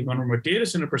capacity, from a data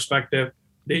center perspective,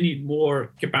 they need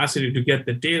more capacity to get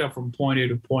the data from point A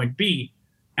to point B.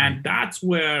 And that's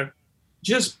where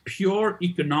just pure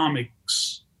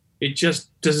economics, it just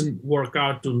doesn't work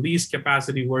out to lease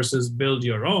capacity versus build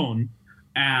your own.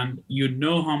 And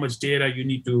how much data you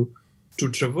need to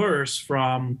traverse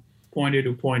from point A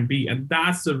to point B. And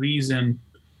that's the reason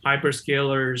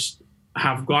hyperscalers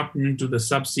have gotten into the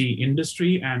subsea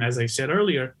industry. And as I said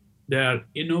earlier, they're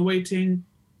innovating.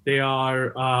 They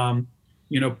are,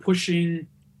 pushing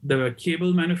the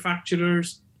cable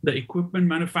manufacturers, the equipment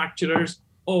manufacturers.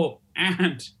 Oh,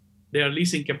 and they are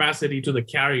leasing capacity to the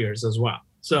carriers as well.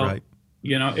 So,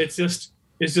 it's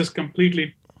just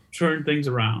completely turned things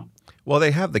around. Well,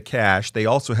 they have the cash. They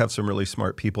also have some really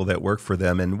smart people that work for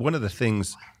them. And one of the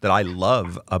things that I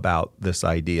love about this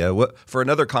idea, for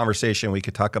another conversation, we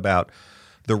could talk about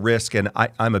the risk. And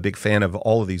I'm a big fan of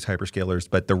all of these hyperscalers,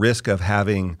 but the risk of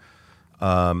having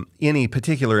any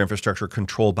particular infrastructure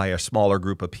controlled by a smaller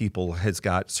group of people has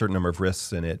got a certain number of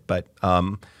risks in it. But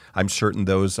I'm certain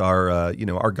those are,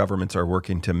 our governments are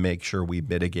working to make sure we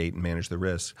mitigate and manage the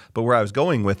risks. But where I was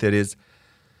going with it is,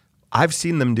 I've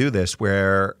seen them do this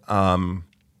where,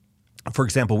 for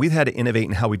example, we've had to innovate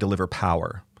in how we deliver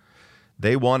power.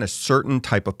 They want a certain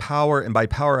type of power, and by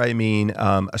power I mean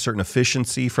a certain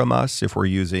efficiency from us if we're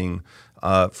using,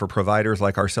 for providers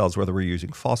like ourselves, whether we're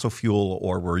using fossil fuel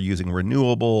or we're using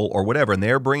renewable or whatever, and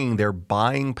they're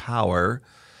buying power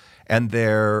and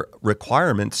their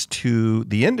requirements to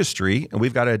the industry, and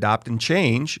we've got to adopt and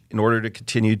change in order to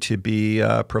continue to be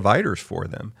providers for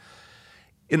them.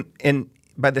 And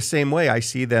by the same way, I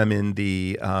see them in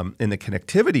the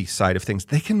connectivity side of things.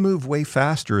 They can move way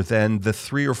faster than the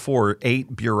 3 or 4,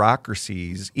 8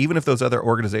 bureaucracies. Even if those other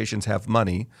organizations have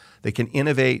money, they can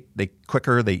innovate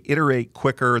quicker, they iterate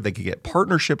quicker, they can get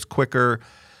partnerships quicker,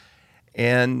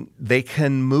 and they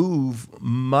can move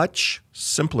much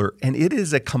simpler. And it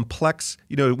is a complex,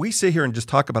 we sit here and just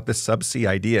talk about this subsea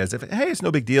idea as if, hey, it's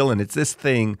no big deal, and it's this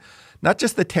thing, not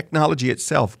just the technology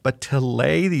itself, but to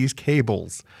lay these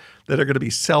cables that are going to be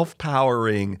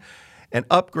self-powering and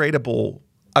upgradable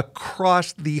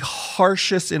across the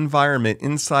harshest environment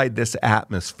inside this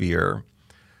atmosphere,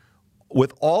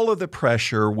 with all of the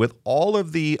pressure, with all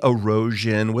of the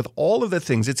erosion, with all of the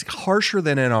things. It's harsher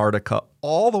than Antarctica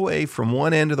all the way from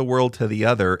one end of the world to the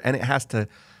other, and it has to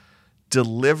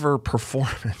deliver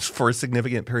performance for a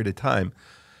significant period of time.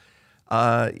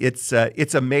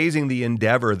 It's amazing the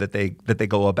endeavor that they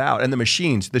go about, and the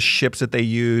machines, the ships that they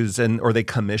use or they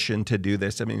commission to do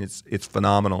this. I mean, it's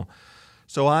phenomenal.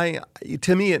 So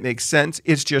to me, it makes sense.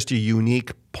 It's just a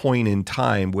unique point in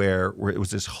time where it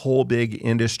was this whole big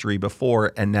industry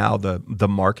before, and now the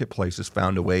marketplace has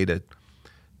found a way to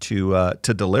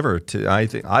deliver.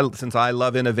 Since I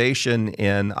love innovation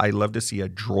and I love to see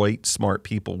adroit, smart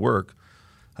people work,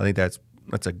 I think that's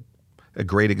a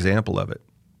great example of it.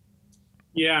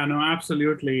 Yeah, no,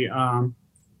 absolutely.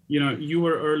 you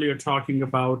were earlier talking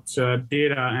about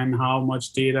data and how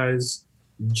much data is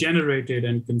generated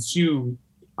and consumed.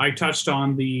 I touched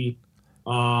on the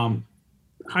um,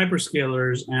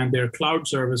 hyperscalers and their cloud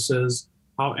services,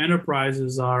 how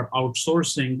enterprises are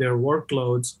outsourcing their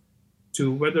workloads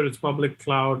to whether it's public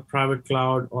cloud, private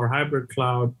cloud, or hybrid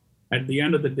cloud. At the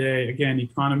end of the day, again,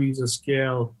 economies of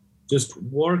scale just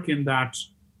work in that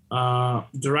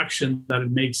direction that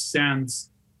it makes sense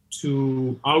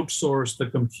to outsource the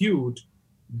compute.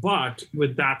 But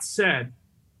with that said,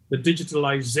 the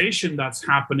digitalization that's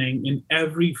happening in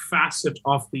every facet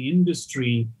of the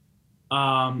industry,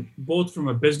 both from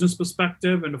a business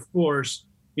perspective and, of course,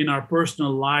 in our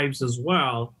personal lives as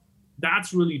well,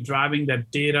 that's really driving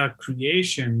that data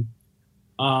creation.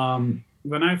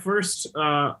 When I first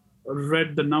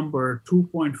read the number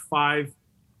 2.5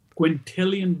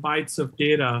 quintillion bytes of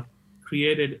data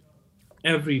created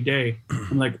every day,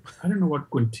 I'm like, I don't know what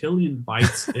quintillion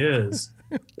bytes is.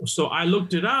 So I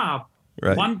looked it up.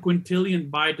 Right. 1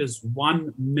 quintillion byte is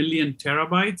 1 million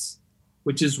terabytes,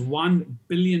 which is 1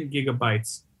 billion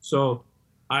gigabytes. So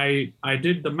I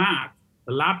did the math.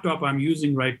 The laptop I'm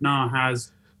using right now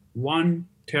has 1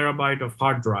 terabyte of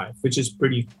hard drive, which is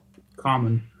pretty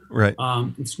common. Right.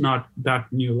 It's not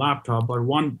that new laptop, but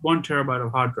one terabyte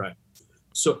of hard drive.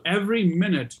 So every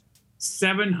minute,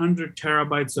 700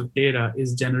 terabytes of data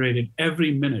is generated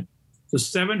every minute. So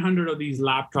 700 of these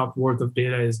laptop worth of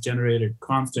data is generated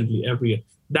constantly every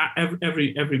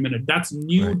minute. That's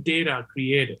new data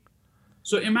created.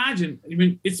 So imagine, I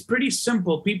mean, it's pretty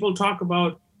simple. People talk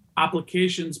about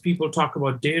applications, people talk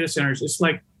about data centers. It's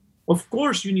like, of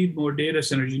course, you need more data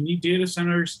centers. You need data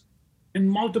centers in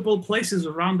multiple places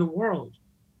around the world.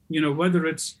 Whether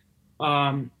it's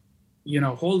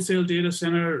wholesale data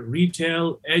center,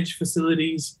 retail, edge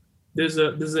facilities. There's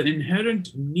an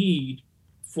inherent need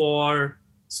for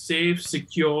safe,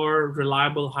 secure,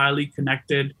 reliable, highly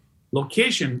connected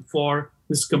location for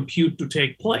this compute to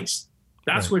take place.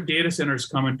 That's where data centers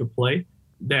come into play.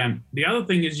 Then the other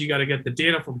thing is you got to get the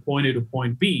data from point A to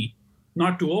point B.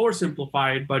 Not to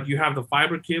oversimplify it, but you have the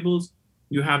fiber cables,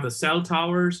 you have the cell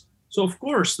towers. So of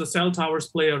course the cell towers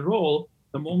play a role.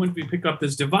 The moment we pick up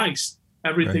this device,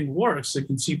 everything works. You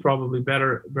can see probably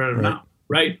better now,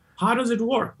 right? How does it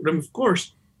work? Of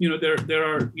course, there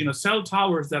are cell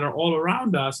towers that are all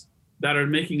around us that are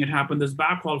making it happen. There's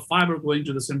backhaul fiber going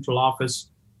to the central office.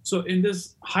 So in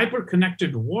this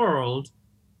hyper-connected world,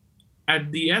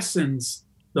 at the essence,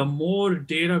 the more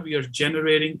data we are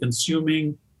generating,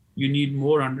 consuming, you need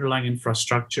more underlying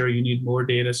infrastructure. You need more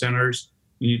data centers.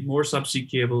 You need more subsea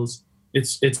cables.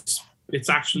 It's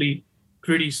actually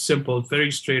pretty simple,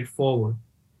 very straightforward,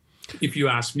 if you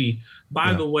ask me.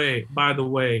 By the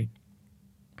way,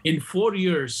 in 4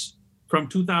 years, from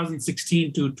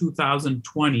 2016 to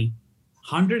 2020,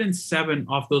 107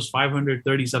 of those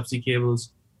 530 subsea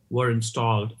cables were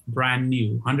installed, brand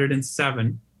new,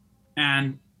 107.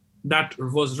 And that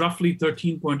was roughly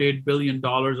 $13.8 billion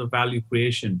of value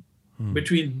creation.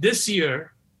 Between this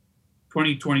year,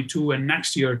 2022, and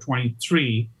next year,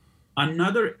 23,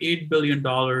 another $8 billion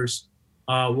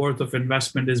worth of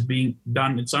investment is being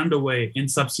done. It's underway in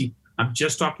subsea. I'm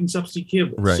just talking subsea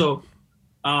cables. Right. So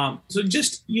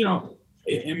just,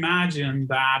 imagine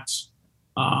that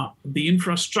the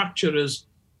infrastructure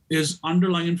is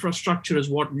underlying infrastructure is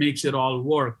what makes it all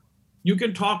work. You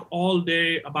can talk all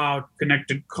day about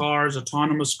connected cars,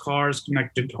 autonomous cars,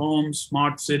 connected homes,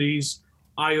 smart cities,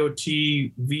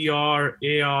 IoT, VR,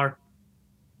 AR.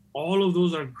 All of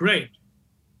those are great.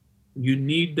 You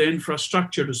need the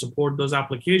infrastructure to support those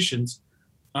applications.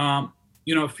 A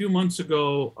few months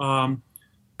ago,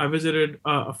 I visited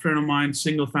a friend of mine's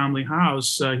single-family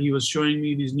house. He was showing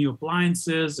me these new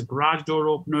appliances, a garage door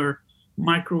opener,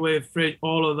 microwave, fridge,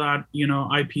 all of that,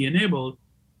 IP enabled.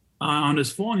 On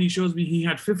his phone, he shows me he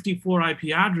had 54 IP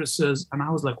addresses, and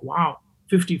I was like, wow,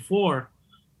 54.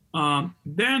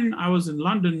 Then I was in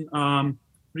London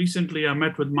recently. I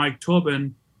met with Mike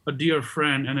Tobin, a dear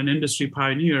friend and an industry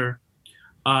pioneer.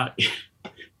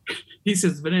 He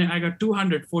says, Vinay, I got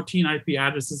 214 IP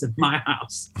addresses in my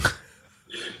house.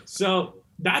 So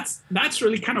that's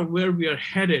really kind of where we are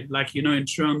headed, in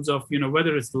terms of,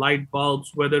 whether it's light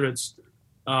bulbs, whether it's,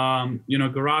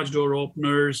 garage door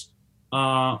openers,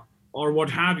 or what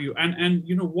have you. And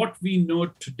what we know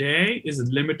today is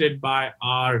limited by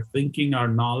our thinking, our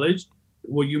knowledge.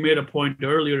 Well, you made a point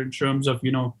earlier in terms of,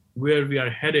 where we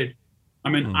are headed. I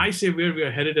mean, I say where we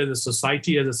are headed as a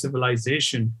society, as a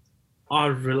civilization,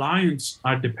 our reliance,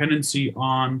 our dependency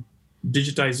on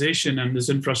digitization and this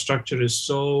infrastructure is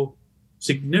so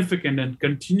significant and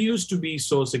continues to be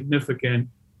so significant.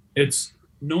 It's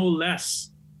no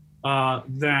less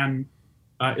than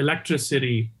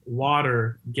electricity,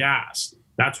 water, gas.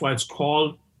 That's why it's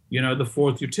called, the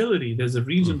fourth utility. There's a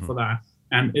reason Hmm. for that,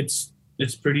 and it's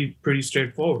pretty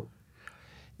straightforward.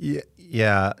 Yeah,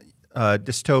 yeah.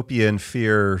 Dystopia and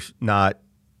fear not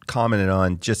commented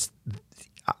on. Just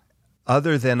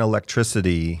other than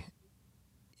electricity,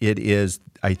 it is,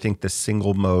 I think, the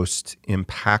single most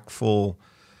impactful.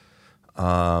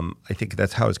 I think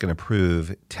that's how it's going to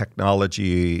prove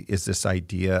technology is this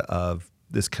idea of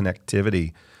this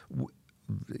connectivity.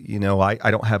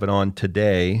 I don't have it on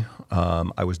today.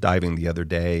 I was diving the other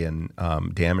day and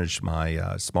damaged my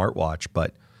smartwatch,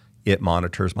 but it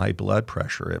monitors my blood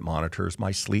pressure. It monitors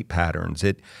my sleep patterns.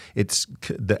 The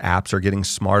apps are getting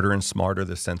smarter and smarter.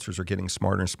 The sensors are getting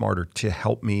smarter and smarter to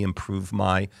help me improve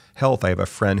my health. I have a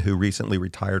friend who recently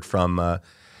retired from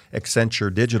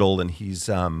Accenture Digital, and he was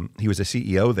a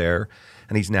CEO there,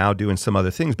 and he's now doing some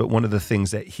other things. But one of the things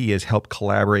that he has helped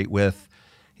collaborate with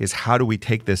is how do we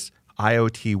take this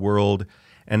IoT world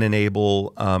and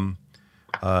enable,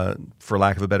 for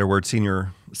lack of a better word,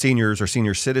 seniors or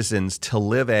senior citizens to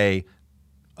live a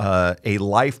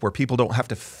life where people don't have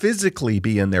to physically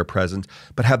be in their presence,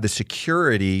 but have the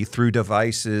security through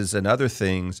devices and other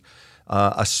things,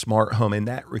 a smart home, and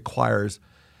that requires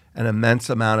an immense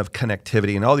amount of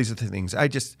connectivity and all these other things.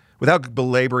 Without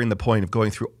belaboring the point of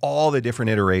going through all the different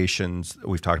iterations that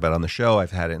we've talked about on the show,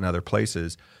 I've had it in other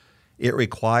places, it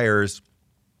requires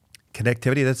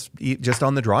connectivity that's just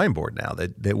on the drawing board now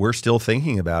that we're still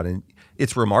thinking about. And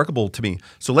it's remarkable to me.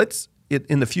 So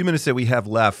in the few minutes that we have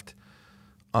left,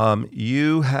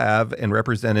 you have and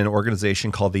represent an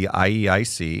organization called the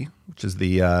IEIC, which is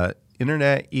the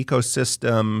Internet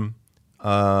Ecosystem,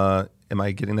 am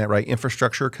I getting that right?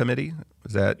 Infrastructure Committee?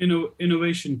 Is that?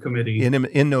 Innovation Committee.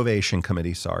 Innovation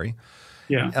Committee, sorry.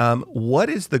 Yeah. What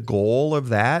is the goal of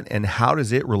that, and how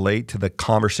does it relate to the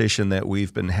conversation that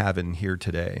we've been having here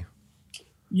today?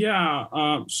 Yeah.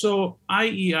 So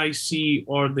IEIC,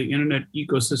 or the Internet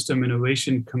Ecosystem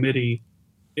Innovation Committee,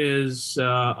 is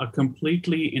a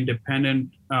completely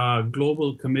independent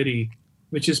global committee,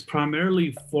 which is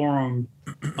primarily formed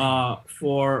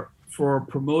for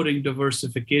promoting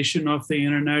diversification of the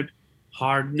internet,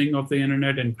 hardening of the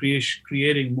internet, and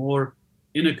creating more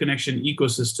interconnection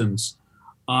ecosystems.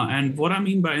 And what I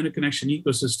mean by interconnection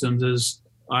ecosystems is,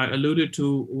 I alluded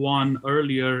to one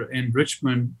earlier in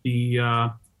Richmond, the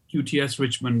QTS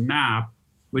Richmond NAP,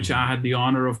 which I had the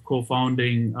honor of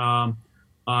co-founding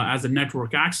as a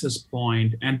network access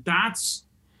point. And that's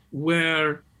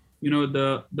where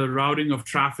the routing of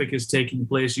traffic is taking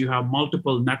place. You have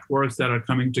multiple networks that are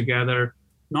coming together,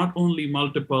 not only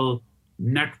multiple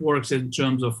networks in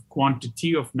terms of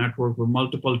quantity of network, but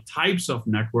multiple types of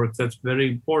networks. That's very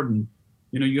important.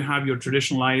 You have your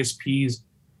traditional ISPs,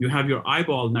 you have your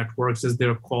eyeball networks, as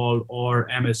they're called, or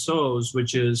MSOs,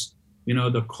 which is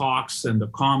the Cox and the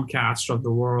Comcast of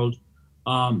the world.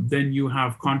 Then you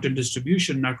have content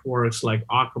distribution networks like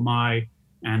Akamai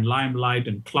and Limelight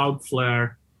and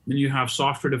Cloudflare. Then you have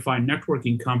software-defined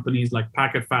networking companies like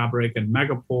Packet Fabric and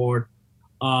Megaport.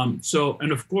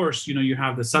 And of course, you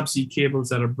have the subsea cables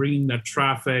that are bringing that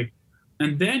traffic.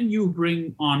 And then you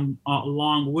bring on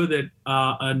along with it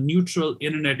a neutral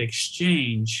internet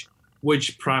exchange,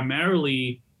 which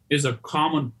primarily is a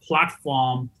common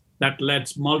platform that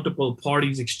lets multiple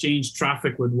parties exchange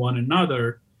traffic with one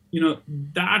another.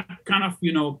 That kind of,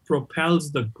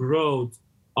 propels the growth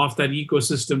of that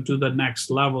ecosystem to the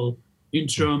next level in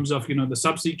terms of, the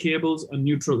subsea cables, a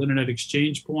neutral internet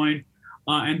exchange point.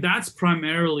 And that's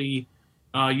primarily,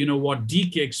 what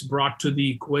DKIX brought to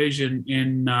the equation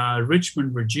in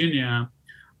Richmond, Virginia,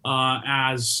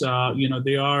 as,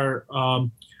 they are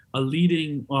a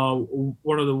leading,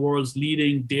 one of the world's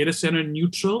leading data center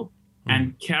neutral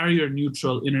and carrier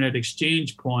neutral internet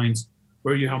exchange points,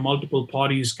 where you have multiple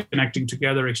parties connecting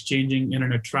together, exchanging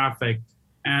internet traffic.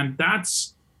 And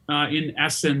that's, in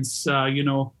essence,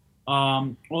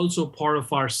 also part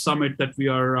of our summit that we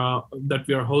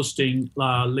are hosting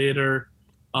later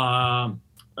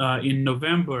in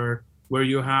November, where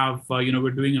you have,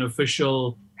 we're doing an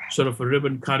official sort of a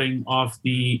ribbon cutting of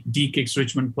the DKIX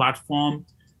Richmond platform.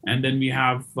 And then we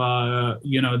have,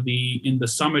 in the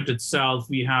summit itself,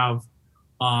 we have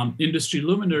industry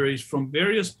luminaries from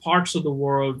various parts of the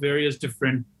world, various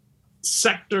different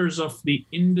sectors of the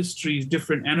industries,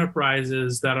 different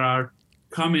enterprises that are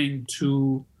coming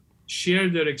to share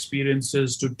their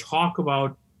experiences, to talk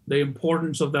about the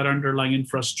importance of that underlying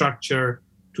infrastructure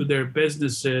to their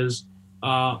businesses,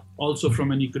 also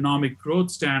from an economic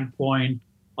growth standpoint,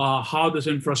 how this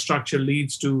infrastructure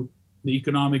leads to the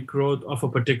economic growth of a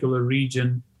particular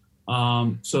region.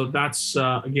 So that's,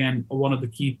 again, one of the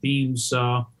key themes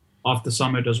of the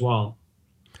summit as well.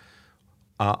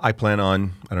 I plan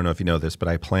on, I don't know if you know this, but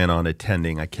I plan on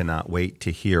attending. I cannot wait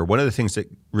to hear. One of the things that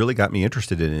really got me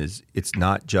interested in is it's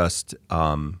not just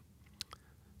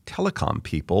telecom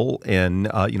people and,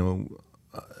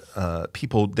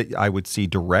 people that I would see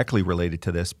directly related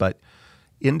to this, but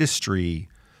industry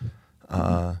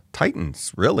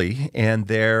titans, really, and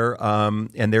their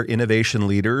innovation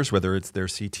leaders, whether it's their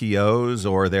CTOs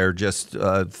or their just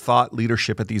thought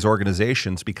leadership at these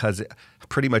organizations, because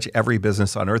pretty much every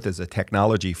business on earth is a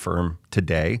technology firm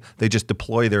today. They just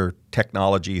deploy their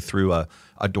technology through a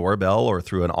doorbell or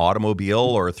through an automobile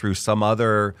or through some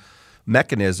other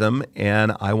mechanism.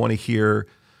 And I want to hear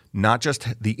not just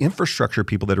the infrastructure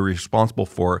people that are responsible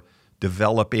for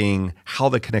developing how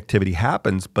the connectivity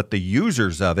happens, but the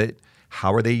users of it.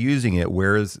 How are they using it?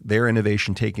 Where is their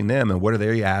innovation taking them? And what are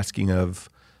they asking of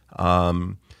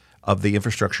the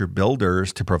infrastructure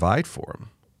builders to provide for them?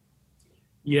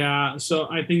 Yeah, so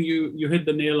I think you hit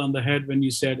the nail on the head when you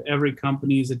said every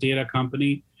company is a data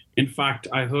company. In fact,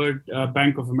 I heard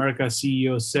Bank of America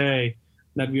CEO say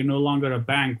that we are no longer a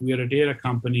bank, we are a data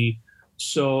company.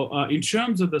 So in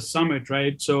terms of the summit,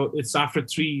 right? So it's after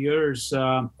 3 years,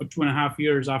 or 2.5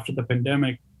 years after the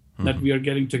pandemic, that we are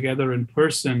getting together in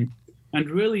person. And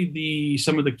really,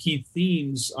 some of the key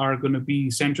themes are going to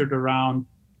be centered around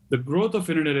the growth of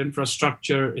internet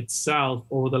infrastructure itself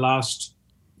over the last,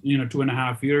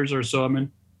 2.5 years or so. I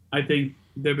mean, I think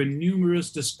there have been numerous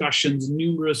discussions,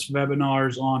 numerous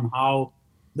webinars on how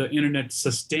the internet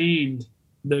sustained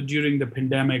during the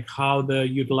pandemic, how the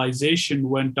utilization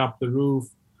went up the roof,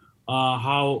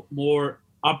 how more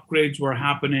upgrades were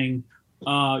happening,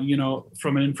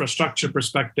 from an infrastructure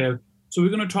perspective. So we're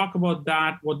going to talk about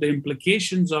that, what the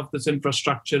implications of this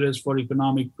infrastructure is for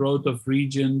economic growth of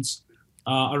regions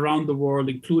around the world,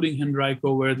 including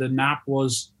Henrico, where the NAP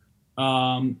was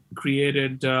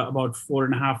created about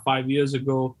 4.5, 5 years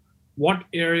ago. What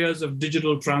areas of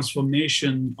digital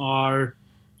transformation are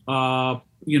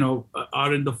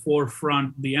in the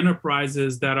forefront? The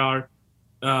enterprises that are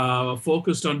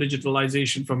focused on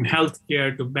digitalization, from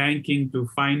healthcare to banking to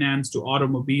finance to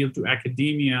automobile to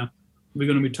academia. We're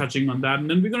going to be touching on that. And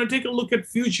then we're going to take a look at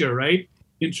future, right?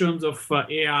 In terms of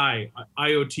AI,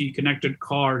 IoT, connected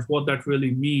cars, what that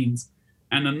really means.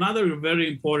 And another very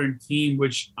important theme,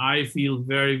 which I feel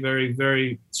very, very,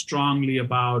 very strongly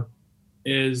about,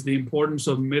 is the importance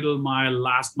of middle mile,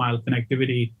 last mile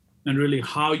connectivity, and really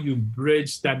how you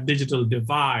bridge that digital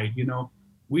divide.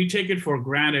 We take it for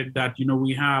granted that,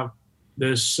 we have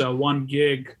this 1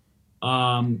 gig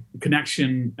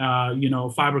connection,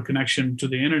 fiber connection to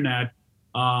the internet.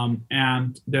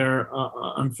 And there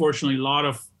are unfortunately a lot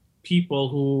of people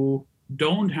who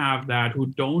don't have that, who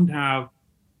don't have,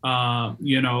 the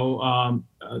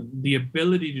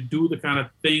ability to do the kind of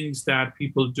things that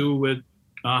people do with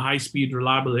high-speed,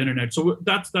 reliable internet. So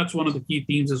that's one of the key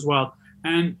themes as well.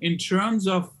 And in terms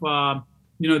of the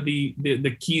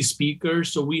key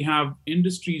speakers, so we have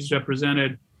industries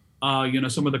represented.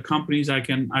 Some of the companies I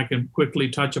can quickly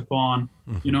touch upon.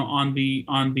 On the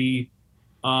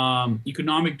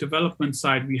economic development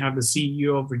side, we have the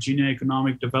CEO of Virginia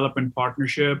Economic Development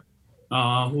Partnership,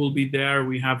 who will be there.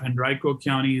 We have Henrico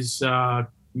County's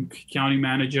county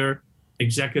manager,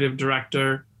 executive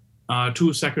director,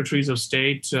 2 secretaries of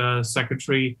state,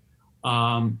 Secretary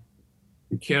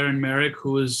Karen Merrick,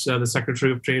 who is the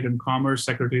Secretary of Trade and Commerce,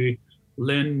 Secretary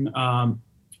Lynn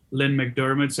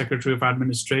McDermott, Secretary of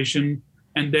Administration.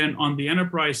 And then on the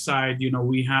enterprise side,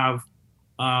 we have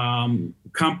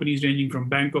companies ranging from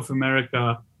Bank of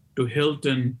America to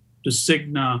Hilton to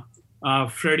Cigna,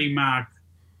 Freddie Mac,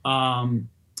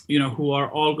 who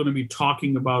are all going to be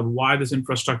talking about why this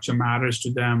infrastructure matters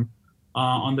to them.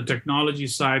 On the technology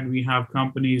side, we have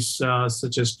companies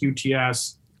such as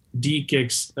QTS,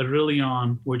 DKIX,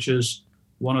 Aurelion, which is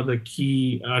one of the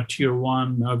key tier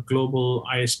 1 global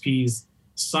ISPs,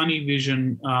 Sunny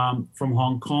Vision from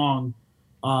Hong Kong.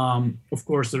 Of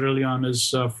course, Aurelion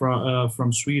is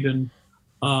from Sweden.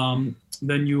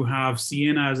 Then you have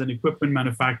Sienna as an equipment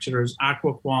manufacturer,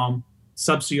 Aquaquam,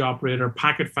 subsea operator,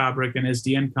 Packet Fabric, and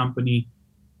SDN company,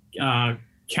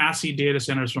 Cassie Data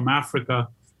Centers from Africa.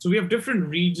 So we have different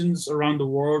regions around the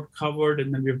world covered,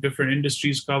 and then we have different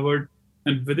industries covered.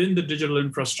 And within the digital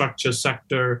infrastructure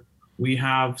sector, we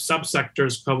have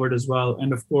subsectors covered as well.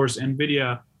 And of course,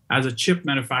 NVIDIA as a chip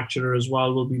manufacturer as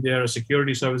well will be there, a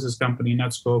security services company,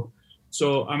 Netscope.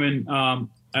 So, I mean,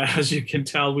 as you can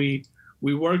tell, we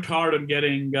worked hard on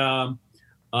getting,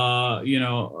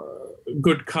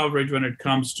 good coverage when it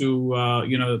comes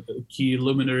to, key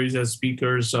luminaries as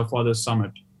speakers for this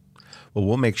summit. Well,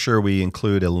 we'll make sure we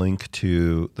include a link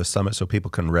to the summit so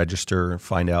people can register,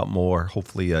 find out more,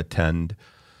 hopefully attend,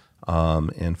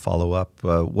 and follow up.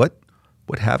 What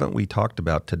haven't we talked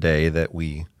about today that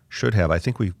we should have? I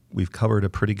think we've covered a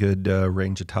pretty good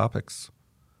range of topics.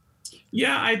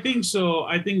 Yeah, I think so.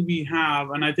 I think we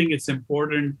have, and I think it's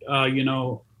important,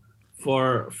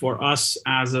 for us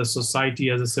as a society,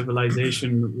 as a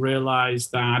civilization, realize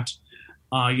that,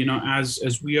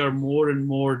 as we are more and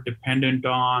more dependent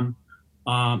on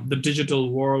the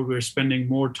digital world, we're spending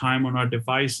more time on our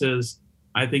devices.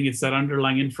 I think it's that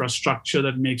underlying infrastructure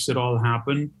that makes it all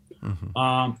happen.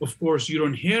 Mm-hmm. Of course, you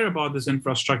don't hear about this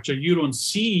infrastructure. You don't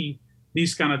see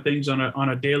these kind of things on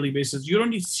a daily basis. You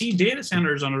don't see data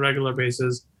centers on a regular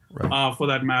basis, right. For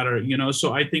that matter.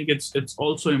 So I think it's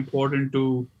also important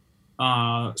to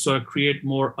sort of create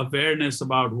more awareness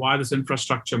about why this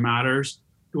infrastructure matters,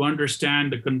 to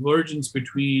understand the convergence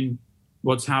between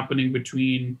what's happening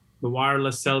between the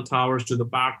wireless cell towers to the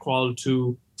backhaul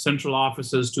to central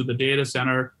offices to the data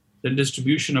center, the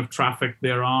distribution of traffic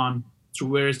thereon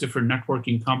through various different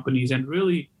networking companies, and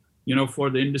really, for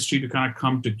the industry to kind of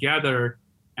come together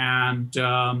and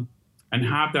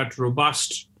have that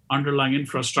robust underlying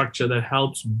infrastructure that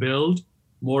helps build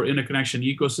more interconnection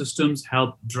ecosystems,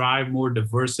 help drive more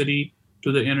diversity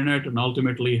to the internet, and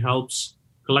ultimately helps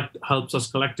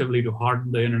us collectively to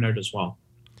harden the internet as well.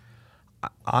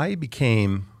 I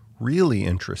became really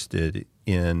interested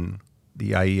in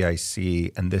the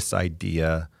IEIC and this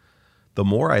idea. The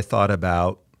more I thought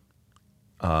about,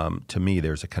 to me,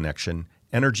 there's a connection,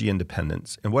 energy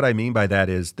independence. And what I mean by that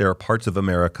is there are parts of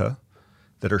America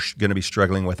that are going to be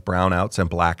struggling with brownouts and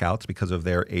blackouts because of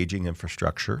their aging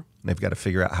infrastructure. And they've got to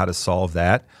figure out how to solve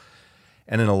that.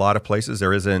 And in a lot of places,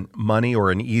 there isn't money or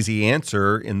an easy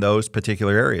answer in those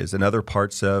particular areas. In other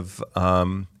parts of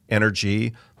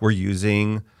energy, we're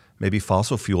using maybe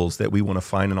fossil fuels that we want to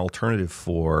find an alternative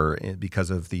for because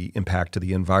of the impact to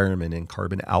the environment and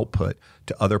carbon output.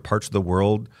 To other parts of the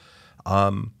world,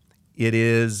 it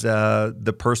is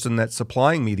the person that's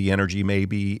supplying me the energy may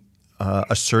be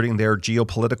asserting their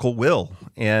geopolitical will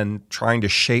and trying to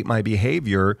shape my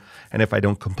behavior. And if I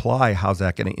don't comply, how's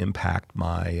that going to impact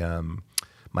my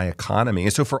my economy?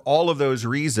 And so for all of those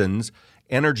reasons,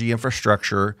 energy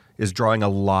infrastructure is drawing a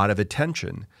lot of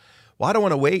attention. Well, I don't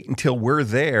want to wait until we're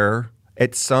there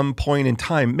at some point in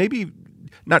time, maybe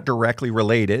not directly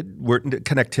related.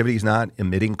 Connectivity is not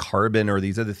emitting carbon or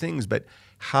these other things, but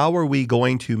how are we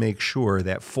going to make sure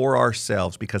that for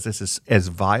ourselves, because this is as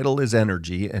vital as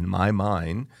energy in my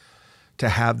mind, to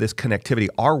have this connectivity?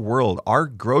 Our world, our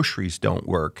groceries don't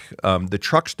work. The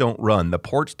trucks don't run. The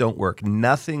ports don't work.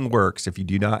 Nothing works if you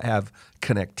do not have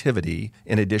connectivity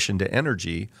in addition to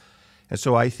energy. And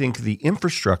so I think the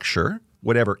infrastructure,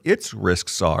 whatever its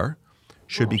risks are,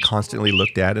 should be constantly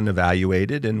looked at and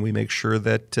evaluated, and we make sure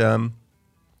that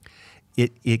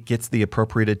it gets the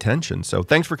appropriate attention. So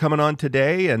thanks for coming on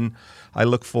today, and I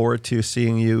look forward to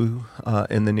seeing you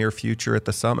in the near future at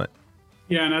the summit.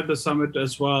 Yeah, and at the summit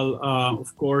as well.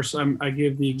 Of course, I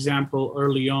gave the example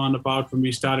early on about when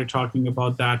we started talking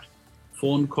about that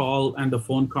phone call and the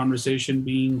phone conversation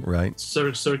being right.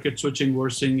 Circuit switching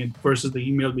versus the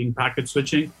email being packet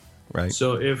switching. Right.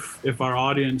 So if our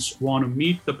audience want to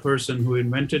meet the person who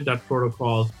invented that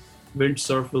protocol,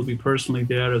 Windsurf will be personally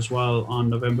there as well on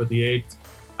November the 8th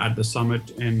at the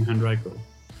summit in Henrico.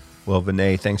 Well,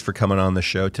 Vinay, thanks for coming on the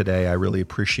show today. I really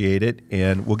appreciate it.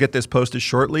 And we'll get this posted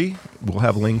shortly. We'll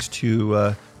have links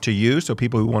to you, so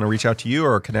people who want to reach out to you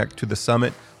or connect to the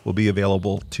summit will be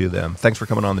available to them. Thanks for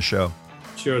coming on the show.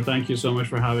 Sure. Thank you so much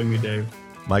for having me, Dave.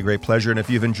 My great pleasure. And if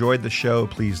you've enjoyed the show,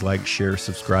 please like, share,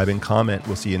 subscribe, and comment.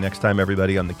 We'll see you next time,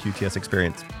 everybody, on the QTS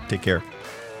Experience. Take care.